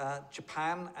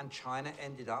Japan and China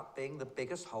ended up being the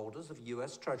biggest holders of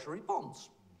US Treasury bonds,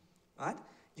 right?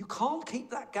 You can't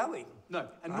keep that going. No,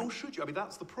 and nor should you. I mean,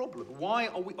 that's the problem. Why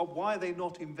are they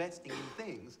not investing in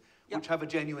things which have a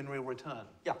genuine real return?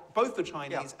 Both the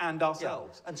Chinese and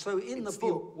ourselves. And so in the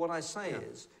book, what I say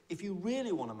is, if you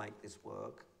really want to make this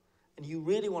work, and you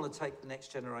really want to take the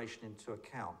next generation into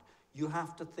account, you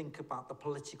have to think about the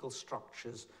political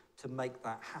structures to make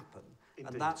that happen.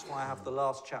 Indeed. And that's why I have the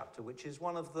last chapter, which is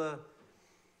one of the,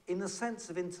 in the sense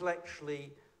of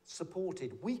intellectually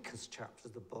supported, weakest chapters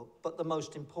of the book, but the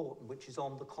most important, which is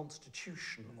on the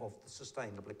constitution of the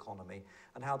sustainable economy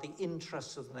and how the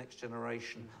interests of the next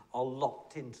generation are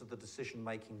locked into the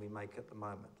decision-making we make at the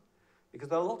moment. Because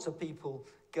there are lots of people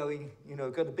going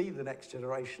to be the next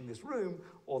generation in this room,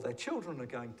 or their children are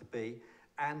going to be,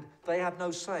 and they have no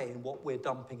say in what we're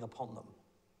dumping upon them,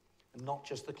 and not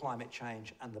just the climate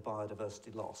change and the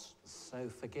biodiversity loss. So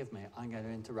forgive me, I'm going to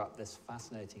interrupt this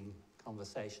fascinating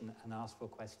conversation and ask for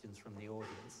questions from the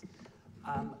audience.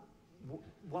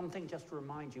 One thing just to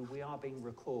remind you, we are being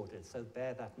recorded, so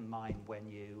bear that in mind when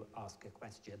you ask a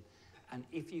question. And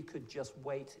if you could just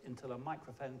wait until a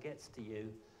microphone gets to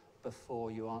you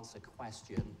before you answer a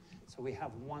question. So we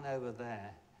have one over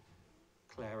there,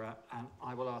 Clara, and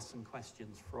I will ask some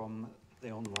questions from the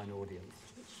online audience.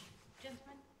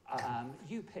 Gentlemen?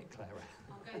 You pick, Clara.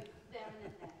 I'll go there and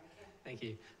then there. Thank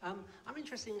you. I'm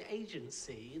interested in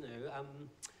agency,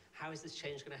 how is this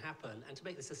change going to happen? And to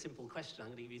make this a simple question, I'm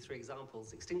going to give you 3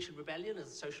 examples. Extinction Rebellion as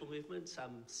a social movement,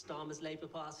 Starmer's Labour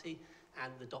Party,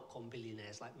 and the dot-com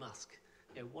billionaires like Musk.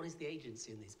 What is the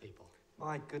agency in these people?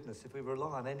 My goodness, if we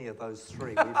rely on any of those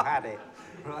 3, we've had it,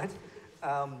 right?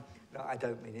 No, I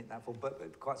don't mean it that full,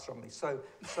 but quite strongly. So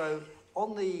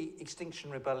on the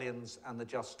Extinction Rebellions and the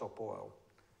Just Stop Oil,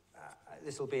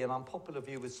 this will be an unpopular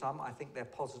view with some. I think they're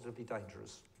positively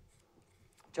dangerous.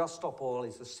 Just Stop Oil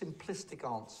is a simplistic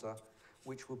answer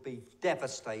which would be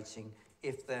devastating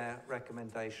if their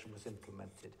recommendation was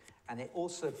implemented. And it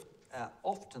also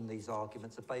often these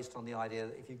arguments are based on the idea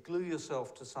that if you glue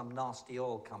yourself to some nasty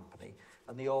oil company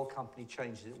and the oil company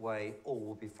changes its way, all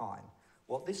will be fine.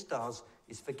 What this does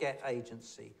is forget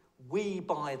agency. We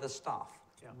buy the stuff.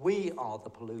 Yeah. We are the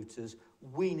polluters.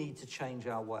 We need to change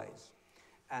our ways.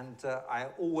 And I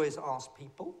always ask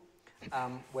people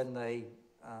when they...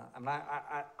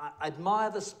 I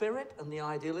admire the spirit and the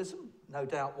idealism, no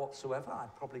doubt whatsoever.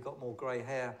 I've probably got more grey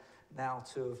hair now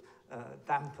to have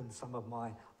dampened some of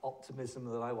my optimism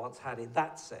that I once had in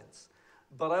that sense.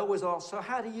 But I always ask, so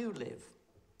how do you live?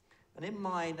 And in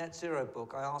my net zero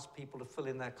book, I ask people to fill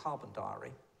in their carbon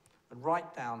diary and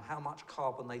write down how much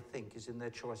carbon they think is in their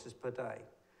choices per day.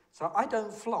 So I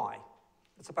don't fly.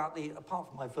 It's about apart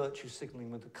from my virtue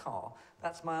signalling with the car,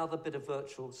 that's my other bit of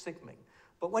virtual signalling.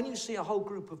 But when you see a whole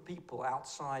group of people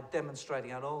outside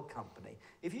demonstrating an oil company,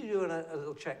 if you do a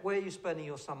little check, where are you spending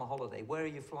your summer holiday? Where are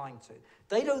you flying to?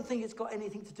 They don't think it's got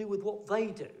anything to do with what they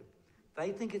do.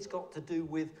 They think it's got to do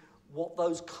with what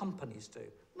those companies do.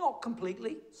 Not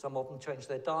completely. Some of them change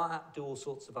their diet, do all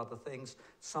sorts of other things.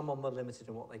 Some of them are limited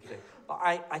in what they can do. But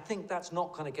I think that's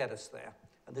not going to get us there.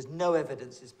 And there's no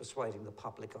evidence it's persuading the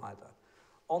public either.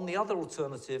 On the other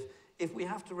alternative, if we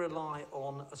have to rely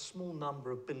on a small number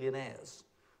of billionaires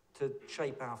to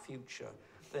shape our future,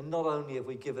 then not only have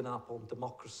we given up on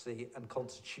democracy and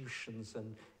constitutions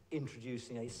and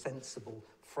introducing a sensible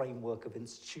framework of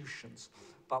institutions,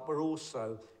 but we're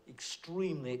also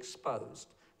extremely exposed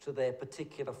to their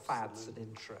particular fads and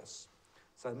interests.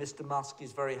 So Mr. Musk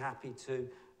is very happy to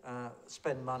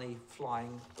spend money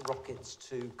flying rockets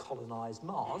to colonize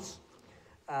Mars,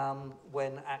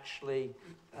 when actually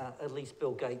at least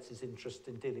Bill Gates is interested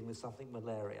in dealing with something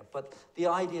malaria. But the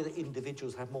idea that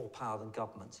individuals have more power than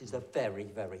governments is a very,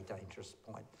 very dangerous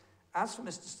point. As for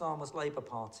Mr. Starmer's Labour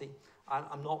Party,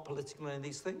 I'm not political in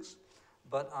these things,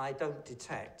 but I don't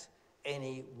detect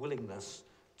any willingness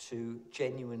to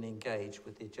genuinely engage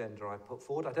with the agenda I put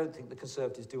forward. I don't think the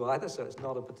Conservatives do either, so it's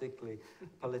not a particularly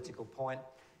political point.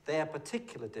 Their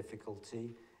particular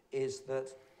difficulty is that,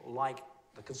 like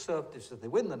the Conservatives, if they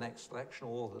win the next election,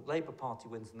 or the Labour Party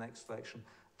wins the next election,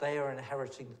 they are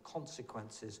inheriting the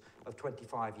consequences of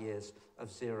 25 years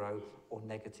of zero or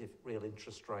negative real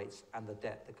interest rates and the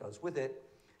debt that goes with it.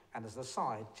 And as an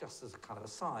aside, just as a kind of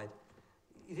aside,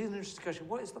 it is an interesting question,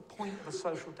 what is the point of a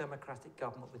social democratic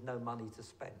government with no money to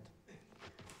spend?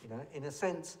 You know, in a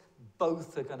sense,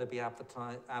 both are going to be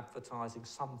advertising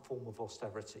some form of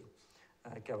austerity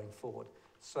going forward.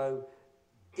 So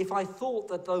if I thought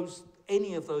that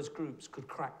any of those groups could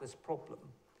crack this problem,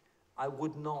 I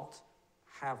would not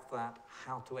have that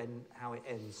how it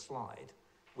ends slide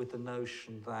with the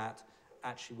notion that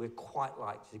actually we're quite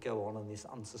likely to go on in this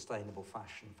unsustainable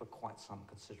fashion for quite some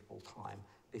considerable time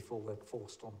before we're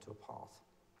forced onto a path.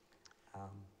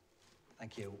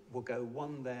 Thank you. We'll go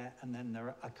one there, and then there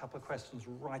are a couple of questions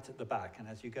right at the back. And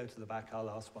as you go to the back, I'll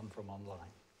ask one from online.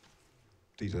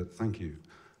 Dieter, thank you.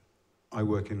 I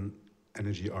work in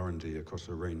energy R&D across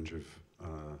a range of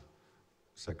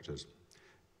sectors.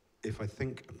 If I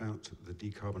think about the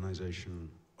decarbonisation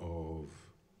of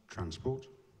transport,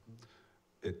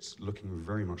 it's looking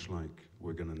very much like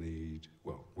we're going to need,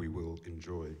 well, we will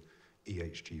enjoy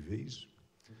EHGVs.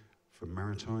 For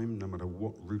maritime, no matter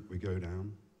what route we go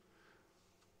down,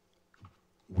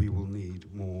 we will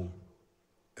need more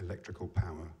electrical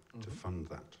power to fund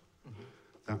that.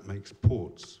 That makes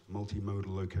ports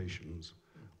multimodal locations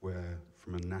where,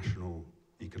 from a national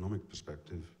economic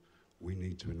perspective, we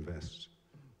need to invest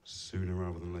sooner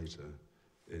rather than later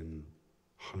in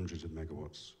hundreds of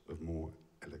megawatts of more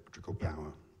electrical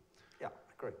power. Yeah,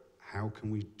 agree. How can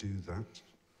we do that?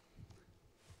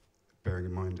 Bearing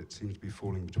in mind it seems to be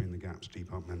falling between the gaps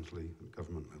departmentally at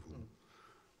government level.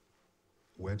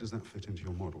 Where does that fit into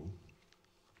your model?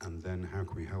 And then how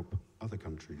can we help other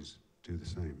countries do the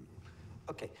same?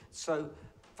 Okay, so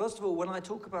first of all, when I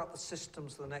talk about the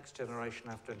systems the next generation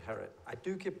have to inherit, I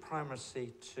do give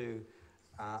primacy to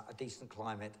a decent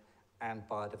climate and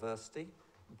biodiversity,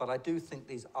 but I do think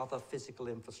these other physical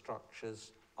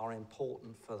infrastructures are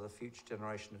important for the future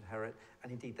generation to inherit,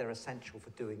 and indeed they're essential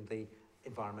for doing the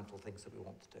environmental things that we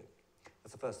want to do.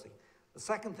 That's the first thing. The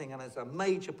second thing, and it's a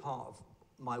major part of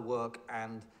my work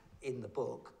and in the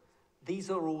book, these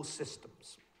are all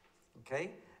systems, okay?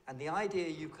 And the idea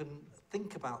you can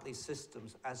think about these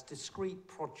systems as discrete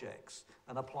projects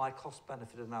and apply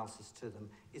cost-benefit analysis to them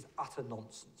is utter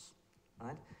nonsense,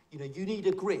 right? You know, you need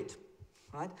a grid,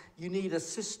 right? You need a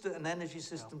system, an energy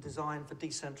system designed for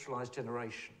decentralized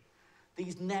generation.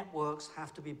 These networks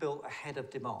have to be built ahead of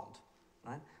demand,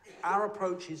 right? Our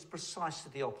approach is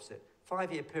precisely the opposite.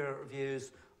 5-year period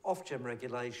reviews, off-gem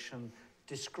regulation,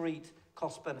 discrete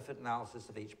cost-benefit analysis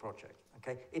of each project,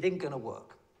 okay? It ain't gonna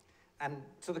work. And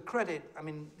to the credit, I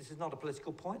mean, this is not a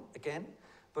political point, again,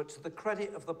 but to the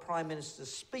credit of the Prime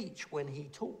Minister's speech when he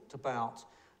talked about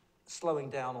slowing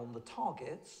down on the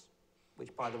targets,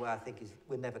 which, by the way, I think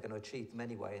we're never going to achieve them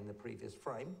anyway in the previous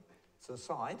frame. It's an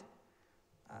aside.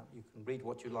 You can read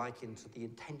what you like into the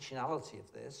intentionality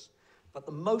of this. But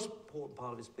the most important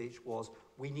part of his speech was,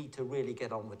 we need to really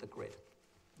get on with the grid.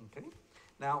 Okay?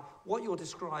 Now, what you're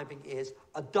describing is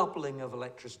a doubling of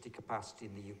electricity capacity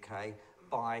in the UK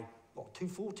by, what,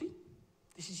 240?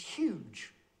 This is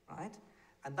huge, right?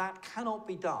 And that cannot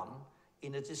be done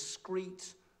in a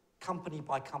discrete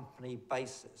company-by-company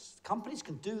basis. Companies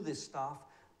can do this stuff,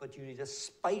 but you need a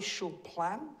spatial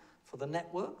plan for the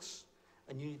networks,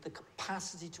 and you need the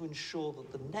capacity to ensure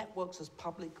that the networks as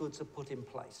public goods are put in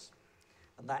place.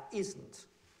 And that isn't,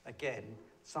 again,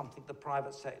 something the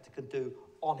private sector can do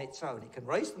on its own. It can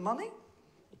raise the money,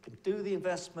 it can do the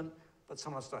investment, but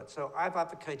someone else does. So I've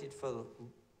advocated for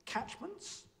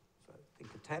catchments, so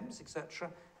think of Thames,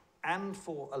 etc., and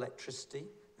for electricity,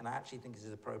 and I actually think this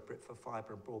is appropriate for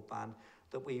fibre and broadband,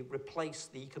 that we replace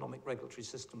the economic regulatory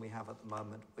system we have at the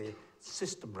moment with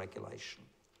system regulation.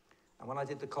 And when I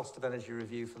did the cost of energy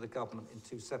review for the government in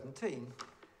 2017,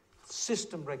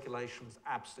 system regulation was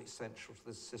absolutely essential to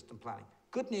this system planning.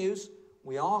 Good news,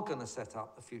 we are going to set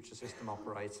up a future system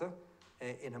operator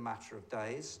in a matter of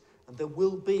days, and there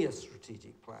will be a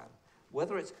strategic plan.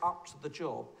 Whether it's up to the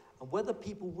job and whether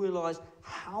people realise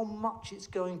how much it's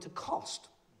going to cost.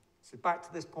 So back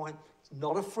to this point, it's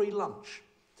not a free lunch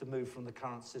to move from the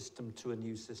current system to a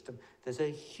new system. There's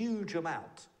a huge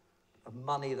amount of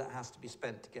money that has to be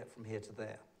spent to get from here to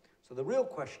there. So the real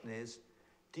question is,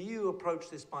 do you approach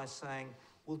this by saying,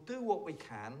 we'll do what we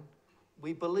can,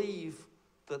 we believe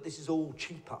that this is all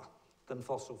cheaper than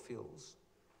fossil fuels,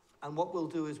 and what we'll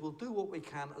do is we'll do what we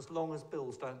can as long as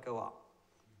bills don't go up.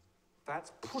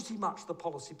 That's pretty much the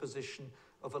policy position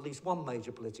of at least one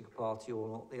major political party or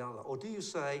not the other. Or do you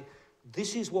say,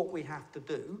 this is what we have to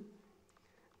do,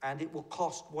 and it will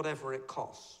cost whatever it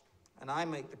costs? And I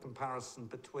make the comparison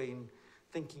between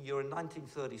thinking you're in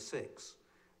 1936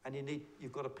 and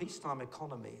you've got a peacetime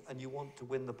economy and you want to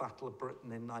win the Battle of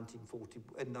Britain in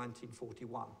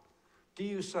 1941. Do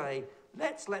you say,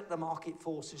 let's let the market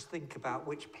forces think about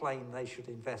which plane they should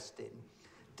invest in?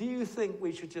 Do you think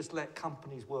we should just let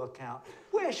companies work out,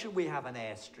 where should we have an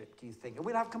airstrip, do you think? And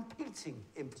we'll have competing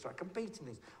infrastructure, competing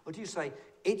things. Or do you say,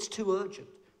 it's too urgent?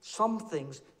 Some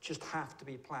things just have to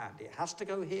be planned. It has to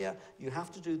go here, you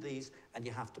have to do these, and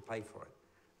you have to pay for it.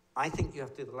 I think you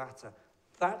have to do the latter.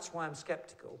 That's why I'm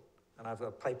sceptical, and I have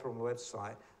a paper on the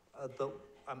website,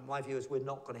 my view is we're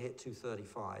not going to hit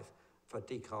 235 for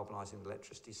decarbonising the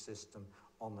electricity system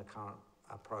on the current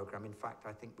programme. In fact,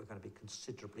 I think we're going to be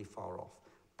considerably far off.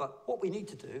 But what we need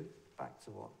to do, back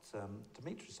to what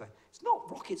Dimitri said, it's not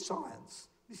rocket science.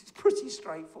 This is pretty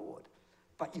straightforward.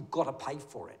 But you've got to pay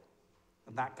for it.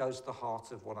 And that goes to the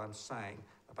heart of what I'm saying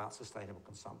about sustainable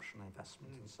consumption,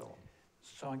 investment, and so on.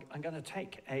 So I'm going to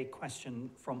take a question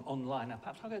from online. Now,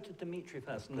 perhaps I'll go to Dimitri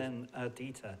first and then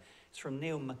Dieter. It's from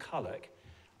Neil McCulloch.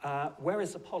 Where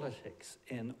is the politics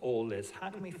in all this? How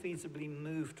can we feasibly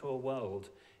move to a world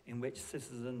in which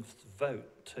citizens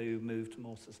vote to move to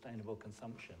more sustainable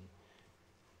consumption?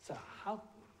 So how...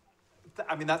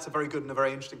 I mean, that's a very good and a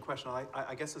very interesting question.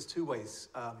 I guess there's two ways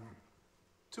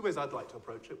I'd like to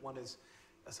approach it. One is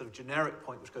a sort of generic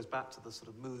point, which goes back to the sort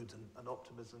of mood and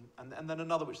optimism, and then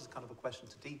another, which is kind of a question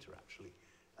to Dieter, actually,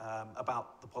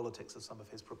 about the politics of some of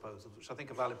his proposals, which I think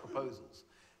are valid proposals.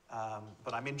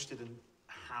 But I'm interested in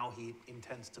how he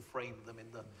intends to frame them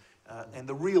in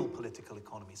the real political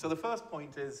economy. So the first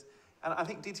point is, and I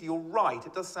think, Dieter, you're right,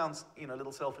 it does sound a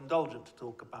little self-indulgent to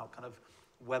talk about kind of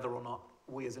whether or not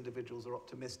we as individuals are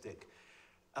optimistic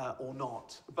or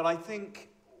not. But I think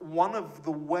one of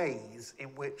the ways in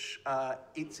which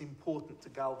it's important to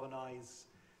galvanize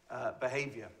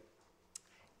behavior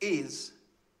is,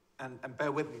 and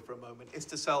bear with me for a moment, is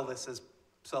to sell this as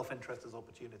self-interest as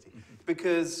opportunity. Mm-hmm.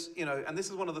 Because, and this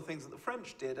is one of the things that the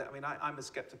French did. I mean, I'm as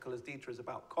skeptical as Dieter is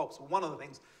about COPs. But one of the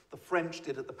things the French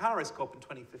did at the Paris COP in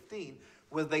 2015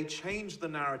 was they changed the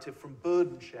narrative from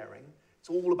burden sharing. It's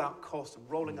all about cost and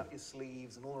rolling up your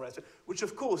sleeves and all the rest of it, which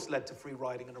of course led to free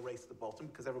riding and a race to the bottom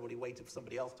because everybody waited for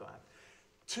somebody else to act,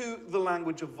 to the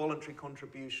language of voluntary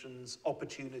contributions,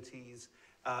 opportunities,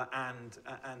 and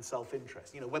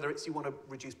self-interest. Whether it's you want to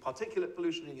reduce particulate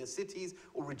pollution in your cities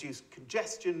or reduce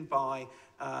congestion by,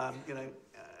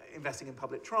 investing in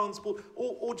public transport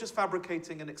or just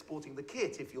fabricating and exporting the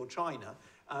kit if you're China,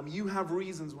 you have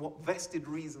vested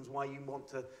reasons why you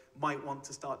might want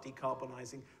to start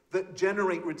decarbonising that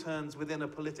generate returns within a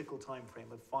political time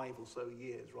frame of 5 or so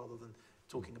years, rather than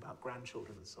talking about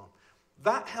grandchildren and so on.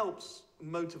 That helps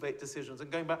motivate decisions. And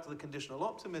going back to the conditional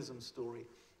optimism story,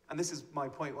 and this is my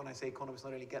point when I say economists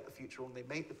not only get the future wrong, they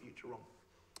make the future wrong.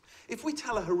 If we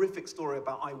tell a horrific story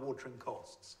about eye-watering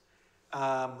costs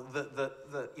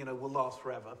that will last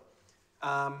forever,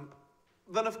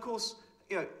 then of course,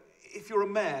 if you're a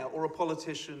mayor or a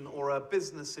politician or a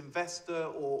business investor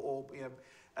or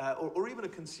even a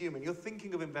consumer, and you're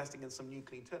thinking of investing in some new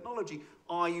clean technology,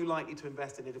 are you likely to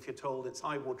invest in it if you're told it's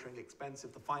eye-watering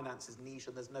expensive, the finance is niche,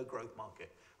 and there's no growth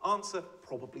market? Answer,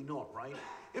 probably not, right?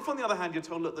 If, on the other hand, you're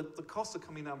told, look, the costs are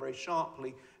coming down very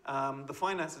sharply, the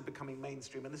finance is becoming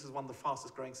mainstream, and this is one of the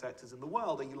fastest growing sectors in the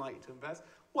world, are you likely to invest?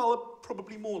 Well,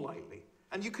 probably more likely.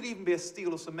 And you could even be a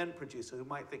steel or cement producer who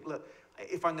might think, look,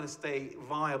 if I'm going to stay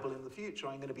viable in the future,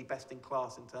 I'm going to be best in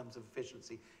class in terms of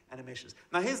efficiency and emissions.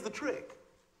 Now, here's the trick.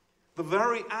 The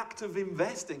very act of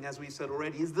investing, as we said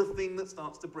already, is the thing that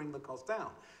starts to bring the cost down.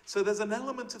 So there's an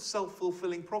element of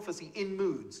self-fulfilling prophecy in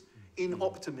moods, in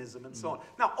optimism, and so on.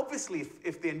 Now, obviously,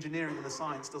 if the engineering and the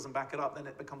science doesn't back it up, then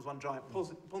it becomes one giant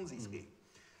Ponzi scheme.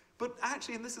 But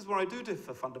actually, and this is where I do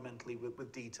differ fundamentally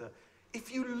with Dieter,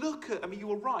 if you look at, you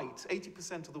were right,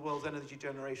 80% of the world's energy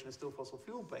generation is still fossil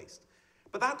fuel based.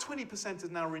 But that 20%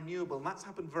 is now renewable, and that's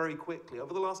happened very quickly.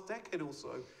 Over the last decade or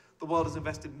so, the world has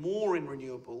invested more in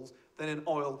renewables than in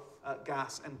oil,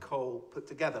 gas, and coal put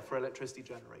together for electricity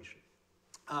generation.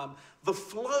 The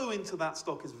flow into that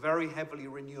stock is very heavily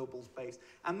renewables based,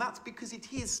 and that's because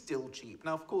it is still cheap.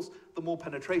 Now, of course, the more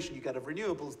penetration you get of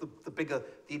renewables, the bigger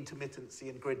the intermittency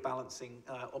and grid balancing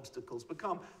obstacles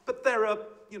become. But there are,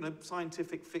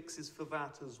 scientific fixes for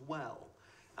that as well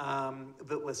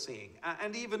that we're seeing.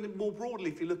 And even more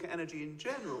broadly, if you look at energy in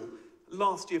general,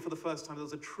 last year, for the first time, there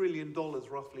was $1 trillion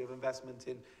roughly of investment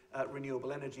in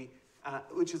renewable energy,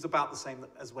 which is about the same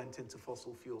as went into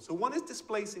fossil fuel. So one is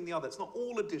displacing the other. It's not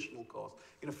all additional cost.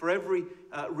 For every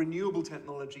renewable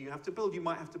technology you have to build, you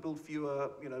might have to build fewer,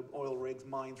 oil rigs,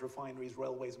 mines, refineries,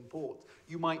 railways, and ports.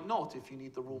 You might not if you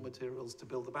need the raw materials to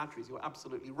build the batteries. You're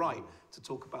absolutely right to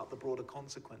talk about the broader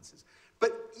consequences.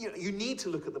 But you need to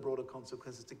look at the broader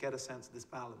consequences to get a sense of this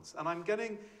balance. And I'm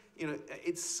getting,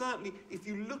 it's certainly, if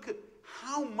you look at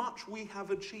how much we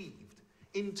have achieved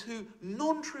in two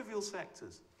non-trivial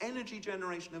sectors, energy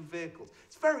generation and vehicles.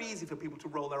 It's very easy for people to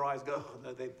roll their eyes and go, oh,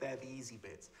 no, they're the easy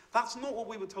bits. That's not what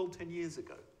we were told 10 years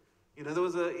ago. There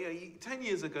was 10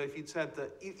 years ago, if you'd said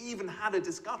that you even had a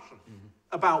discussion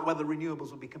about whether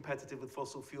renewables would be competitive with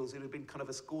fossil fuels, it would have been kind of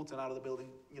escorted out of the building,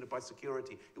 by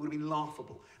security. It would have been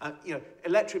laughable.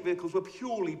 Electric vehicles were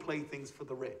purely playthings for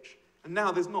the rich. And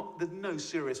now there's no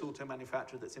serious auto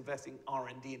manufacturer that's investing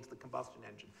R&D into the combustion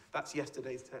engine. That's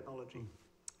yesterday's technology.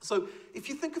 So if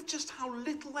you think of just how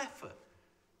little effort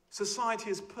society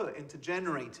has put into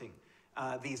generating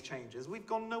these changes, we've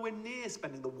gone nowhere near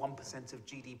spending the 1% of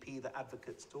GDP that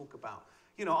advocates talk about.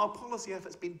 Our policy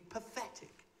effort's been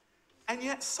pathetic. And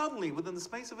yet suddenly, within the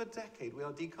space of a decade, we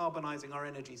are decarbonising our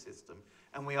energy system,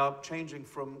 and we are changing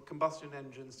from combustion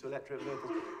engines to electric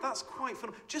vehicles. That's quite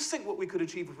phenomenal. Just think what we could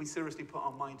achieve if we seriously put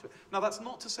our mind to it. Now, that's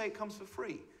not to say it comes for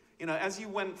free. As you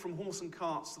went from horse and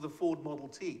carts to the Ford Model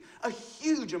T, a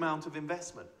huge amount of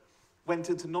investment went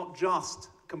into not just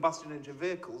combustion engine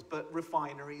vehicles, but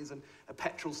refineries and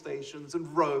petrol stations and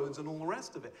roads and all the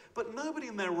rest of it. But nobody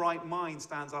in their right mind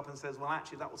stands up and says, well,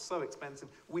 actually, that was so expensive,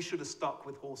 we should have stuck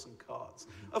with horse and carts.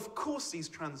 Of course, these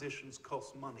transitions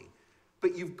cost money,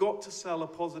 but you've got to sell a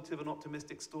positive and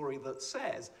optimistic story that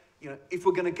says, if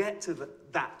we're going to get to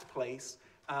that place,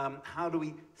 how do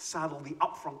we saddle the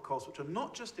upfront costs, which are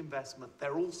not just investment,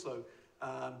 they're also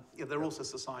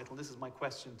societal. This is my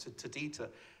question to Dieter,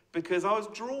 because I was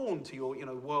drawn to your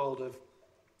world of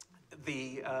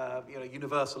the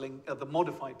the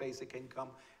modified basic income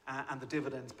and the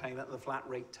dividends payment and the flat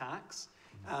rate tax.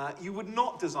 You would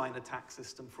not design a tax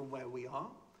system from where we are.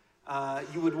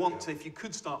 You would want to, if you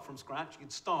could start from scratch,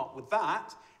 you'd start with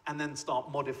that and then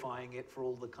start modifying it for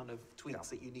all the kind of tweaks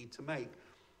that you need to make.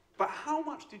 But how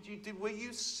much were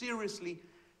you seriously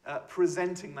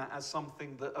presenting that as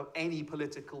something that any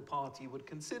political party would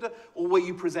consider, or were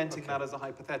you presenting that as a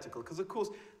hypothetical? Because, of course,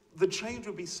 the change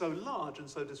would be so large and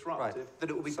so disruptive that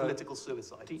it would be political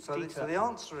suicide. So the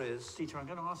answer is... Dieter, I'm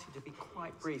going to ask you to be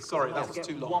quite brief. Sorry, that was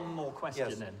too long. One more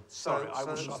question in. Sorry, I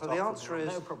will shut up. So the answer is...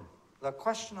 No problem. The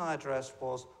question I addressed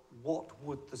was, what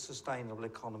would the sustainable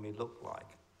economy look like?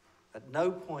 At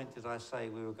no point did I say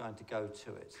we were going to go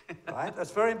to it, right?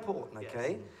 That's very important,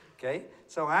 okay? Yes. Okay?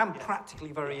 So I am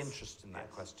practically very interested in that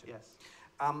question. Yes.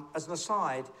 As an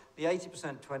aside, the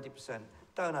 80%, 20%,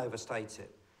 don't overstate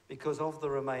it. because of the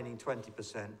remaining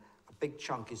 20%, a big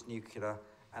chunk is nuclear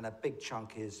and a big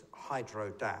chunk is hydro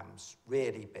dams,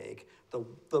 really big. The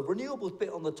renewables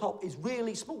bit on the top is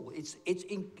really small.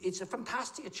 It's a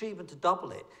fantastic achievement to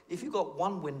double it. If you've got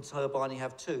one wind turbine, you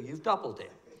have two, you've doubled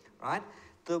it, right?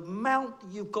 The amount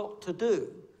you've got to do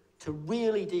to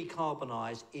really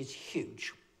decarbonise is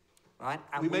huge, right?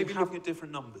 And we may be looking at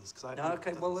different numbers. But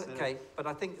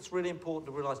I think it's really important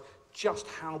to realise just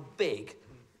how big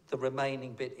the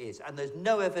remaining bit is. And there's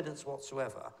no evidence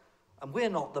whatsoever, and we're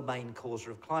not the main causer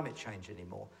of climate change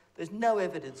anymore, there's no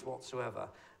evidence whatsoever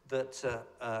that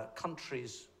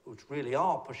countries which really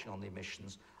are pushing on the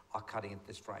emissions are cutting into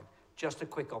this frame. Just a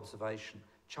quick observation.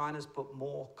 China's put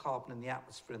more carbon in the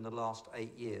atmosphere in the last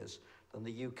 8 years than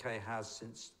the UK has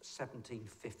since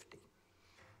 1750.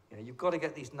 You know, you've got to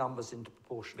get these numbers into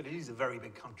proportion. But it is a very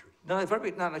big country. No, very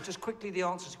big. No, just quickly the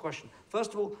answer to the question.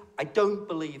 First of all, I don't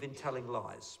believe in telling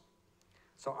lies.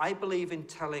 So I believe in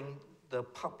telling the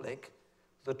public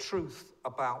the truth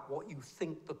about what you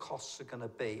think the costs are going to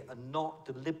be and not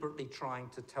deliberately trying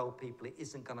to tell people it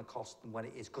isn't going to cost them when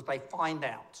it is, because they find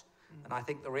out. And I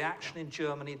think the reaction in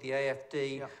Germany, the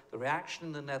AFD, the reaction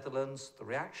in the Netherlands, the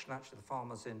reaction actually the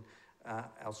farmers in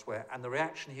elsewhere, and the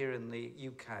reaction here in the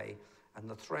UK, and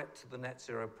the threat to the net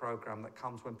zero programme that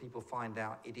comes when people find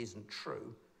out it isn't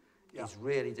true is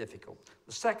really difficult.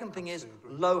 The second thing is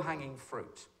low-hanging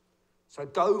fruit. So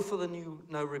go for the new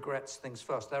no regrets things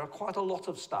first. There are quite a lot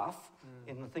of stuff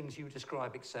in the things you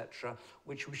describe, etc.,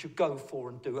 which we should go for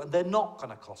and do, and they're not going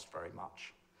to cost very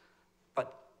much.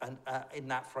 But in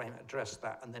that frame, address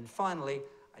that. And then finally,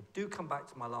 I do come back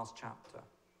to my last chapter.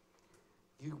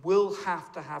 You will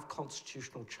have to have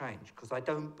constitutional change, because I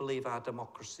don't believe our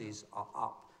democracies are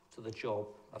up to the job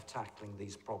of tackling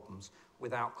these problems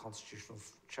without constitutional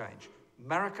change.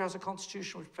 America has a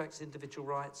constitution which protects individual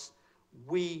rights.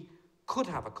 We could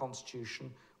have a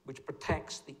constitution which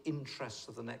protects the interests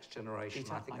of the next generation.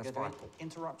 Dieter, I think I'm that's going vital. to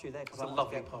interrupt you there because I That's a want to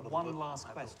lovely get part of the one book. last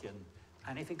question,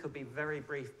 and if it could be very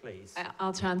brief, please.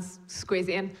 I'll try and squeeze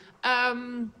it in.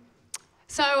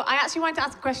 So I actually wanted to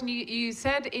ask a question. You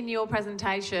said in your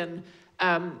presentation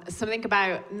something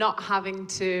about not having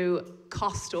to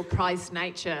cost or price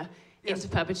nature into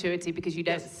perpetuity because you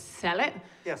don't sell it.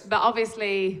 Yes. But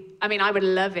obviously, I mean, I would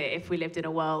love it if we lived in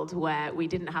a world where we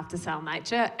didn't have to sell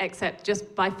nature, except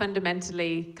just by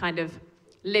fundamentally kind of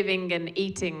living and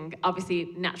eating.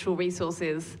 Obviously, natural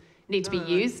resources need to be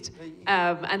used.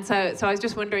 And so I was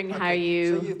just wondering how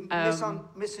you... So you've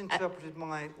misinterpreted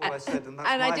what I said, and that's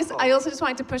and my fault. I also just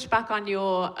wanted to push back on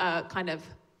your kind of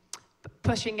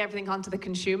pushing everything onto the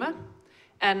consumer.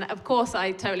 And of course,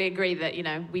 I totally agree that, you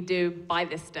know, we do buy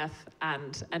this stuff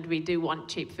and we do want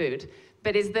cheap food.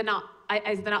 But is there not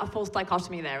a false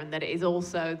dichotomy there, and that it is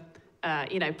also,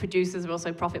 you know, producers are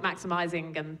also profit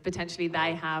maximizing, and potentially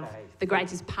they have the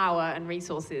greatest power and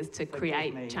resources to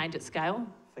create change at scale?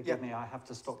 Forgive me, I have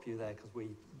to stop you there because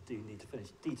we do need to finish.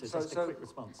 Dieter, just a quick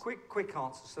response. Quick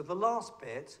answer. So the last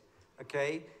bit,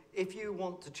 okay, if you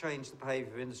want to change the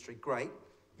behaviour of industry, great.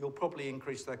 You'll probably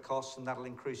increase their costs and that'll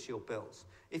increase your bills.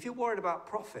 If you're worried about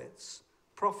profits,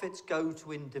 profits go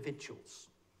to individuals.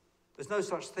 There's no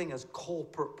such thing as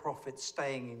corporate profits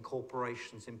staying in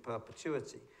corporations in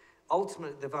perpetuity.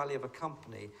 Ultimately, the value of a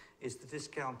company is the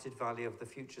discounted value of the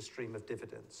future stream of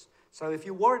dividends. So if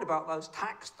you're worried about those,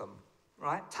 tax them,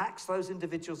 right? Tax those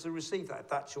individuals who receive that, if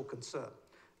that's your concern.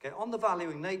 Okay, on the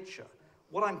valuing nature,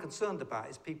 what I'm concerned about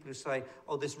is people who say,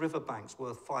 oh, this riverbank's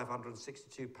worth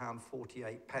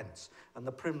 £562.48, and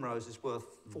the Primrose is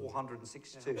worth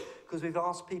 462, because we've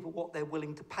asked people what they're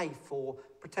willing to pay for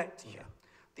protecting it.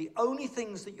 The only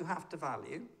things that you have to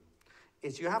value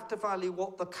is you have to value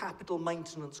what the capital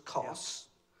maintenance costs,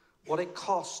 what it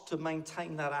costs to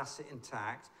maintain that asset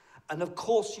intact, and of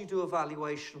course you do a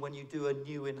valuation when you do a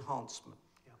new enhancement.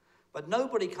 But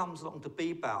nobody comes along to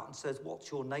BBOUT and says,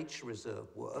 what's your nature reserve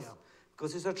worth?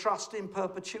 Because it's a trust in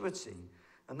perpetuity.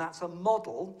 And that's a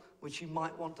model which you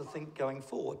might want to think going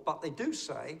forward. But they do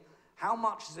say, how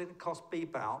much does it cost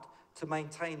BBOUT to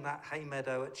maintain that hay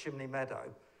meadow at Chimney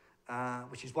Meadow,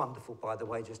 which is wonderful, by the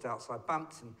way, just outside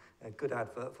Bampton, a good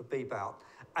advert for BBOUT.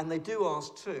 And they do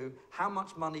ask too, how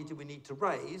much money do we need to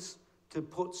raise to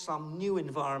put some new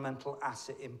environmental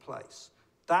asset in place?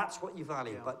 That's what you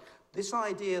value. But this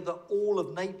idea that all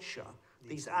of nature,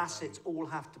 these assets all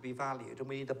have to be valued, and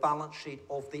we need a balance sheet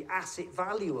of the asset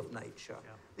value of nature.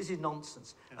 This is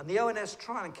nonsense. And the ONS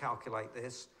try and calculate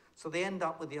this, so they end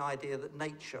up with the idea that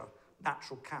nature,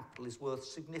 natural capital, is worth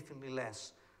significantly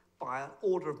less by an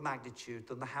order of magnitude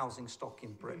than the housing stock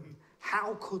in Britain.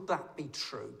 How could that be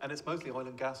true? And it's mostly oil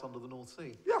and gas under the North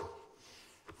Sea. Yeah.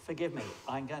 Forgive me,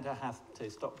 I'm going to have to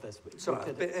stop this.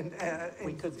 Sorry,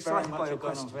 we could very much have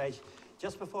gone on for age.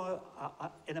 Just before,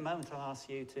 in a moment, I'll ask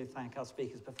you to thank our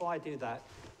speakers. Before I do that,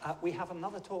 we have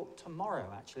another talk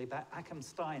tomorrow, actually, about Akam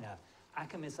Steiner.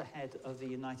 Akam is the head of the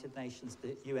United Nations,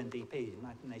 the UNDP,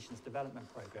 United Nations Development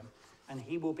Programme, and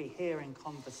he will be here in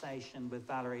conversation with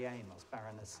Valerie Amos,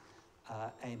 Baroness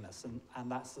Amos,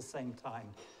 and that's the same time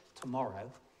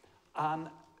tomorrow.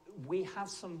 We have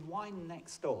some wine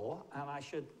next door, and I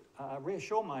should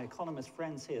reassure my economist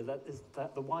friends here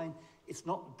that the wine, it's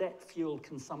not debt-fueled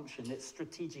consumption, it's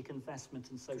strategic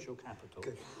investment in social capital.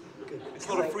 Good, good. It's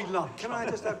not a free lunch. Can I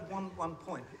just add one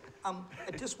point? I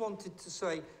just wanted to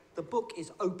say the book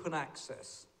is open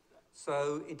access,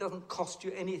 so it doesn't cost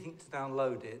you anything to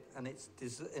download it, and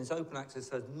it's open access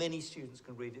so as many students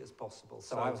can read it as possible.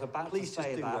 So I was about to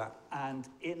say do that. And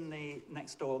in the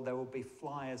next door there will be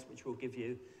flyers which will give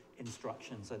you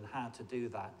instructions on how to do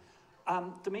that.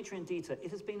 Dimitri and Dieter,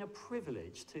 it has been a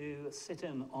privilege to sit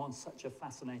in on such a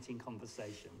fascinating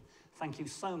conversation. Thank you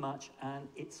so much, and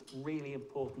it's really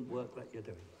important work that you're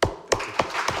doing.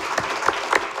 Thank you.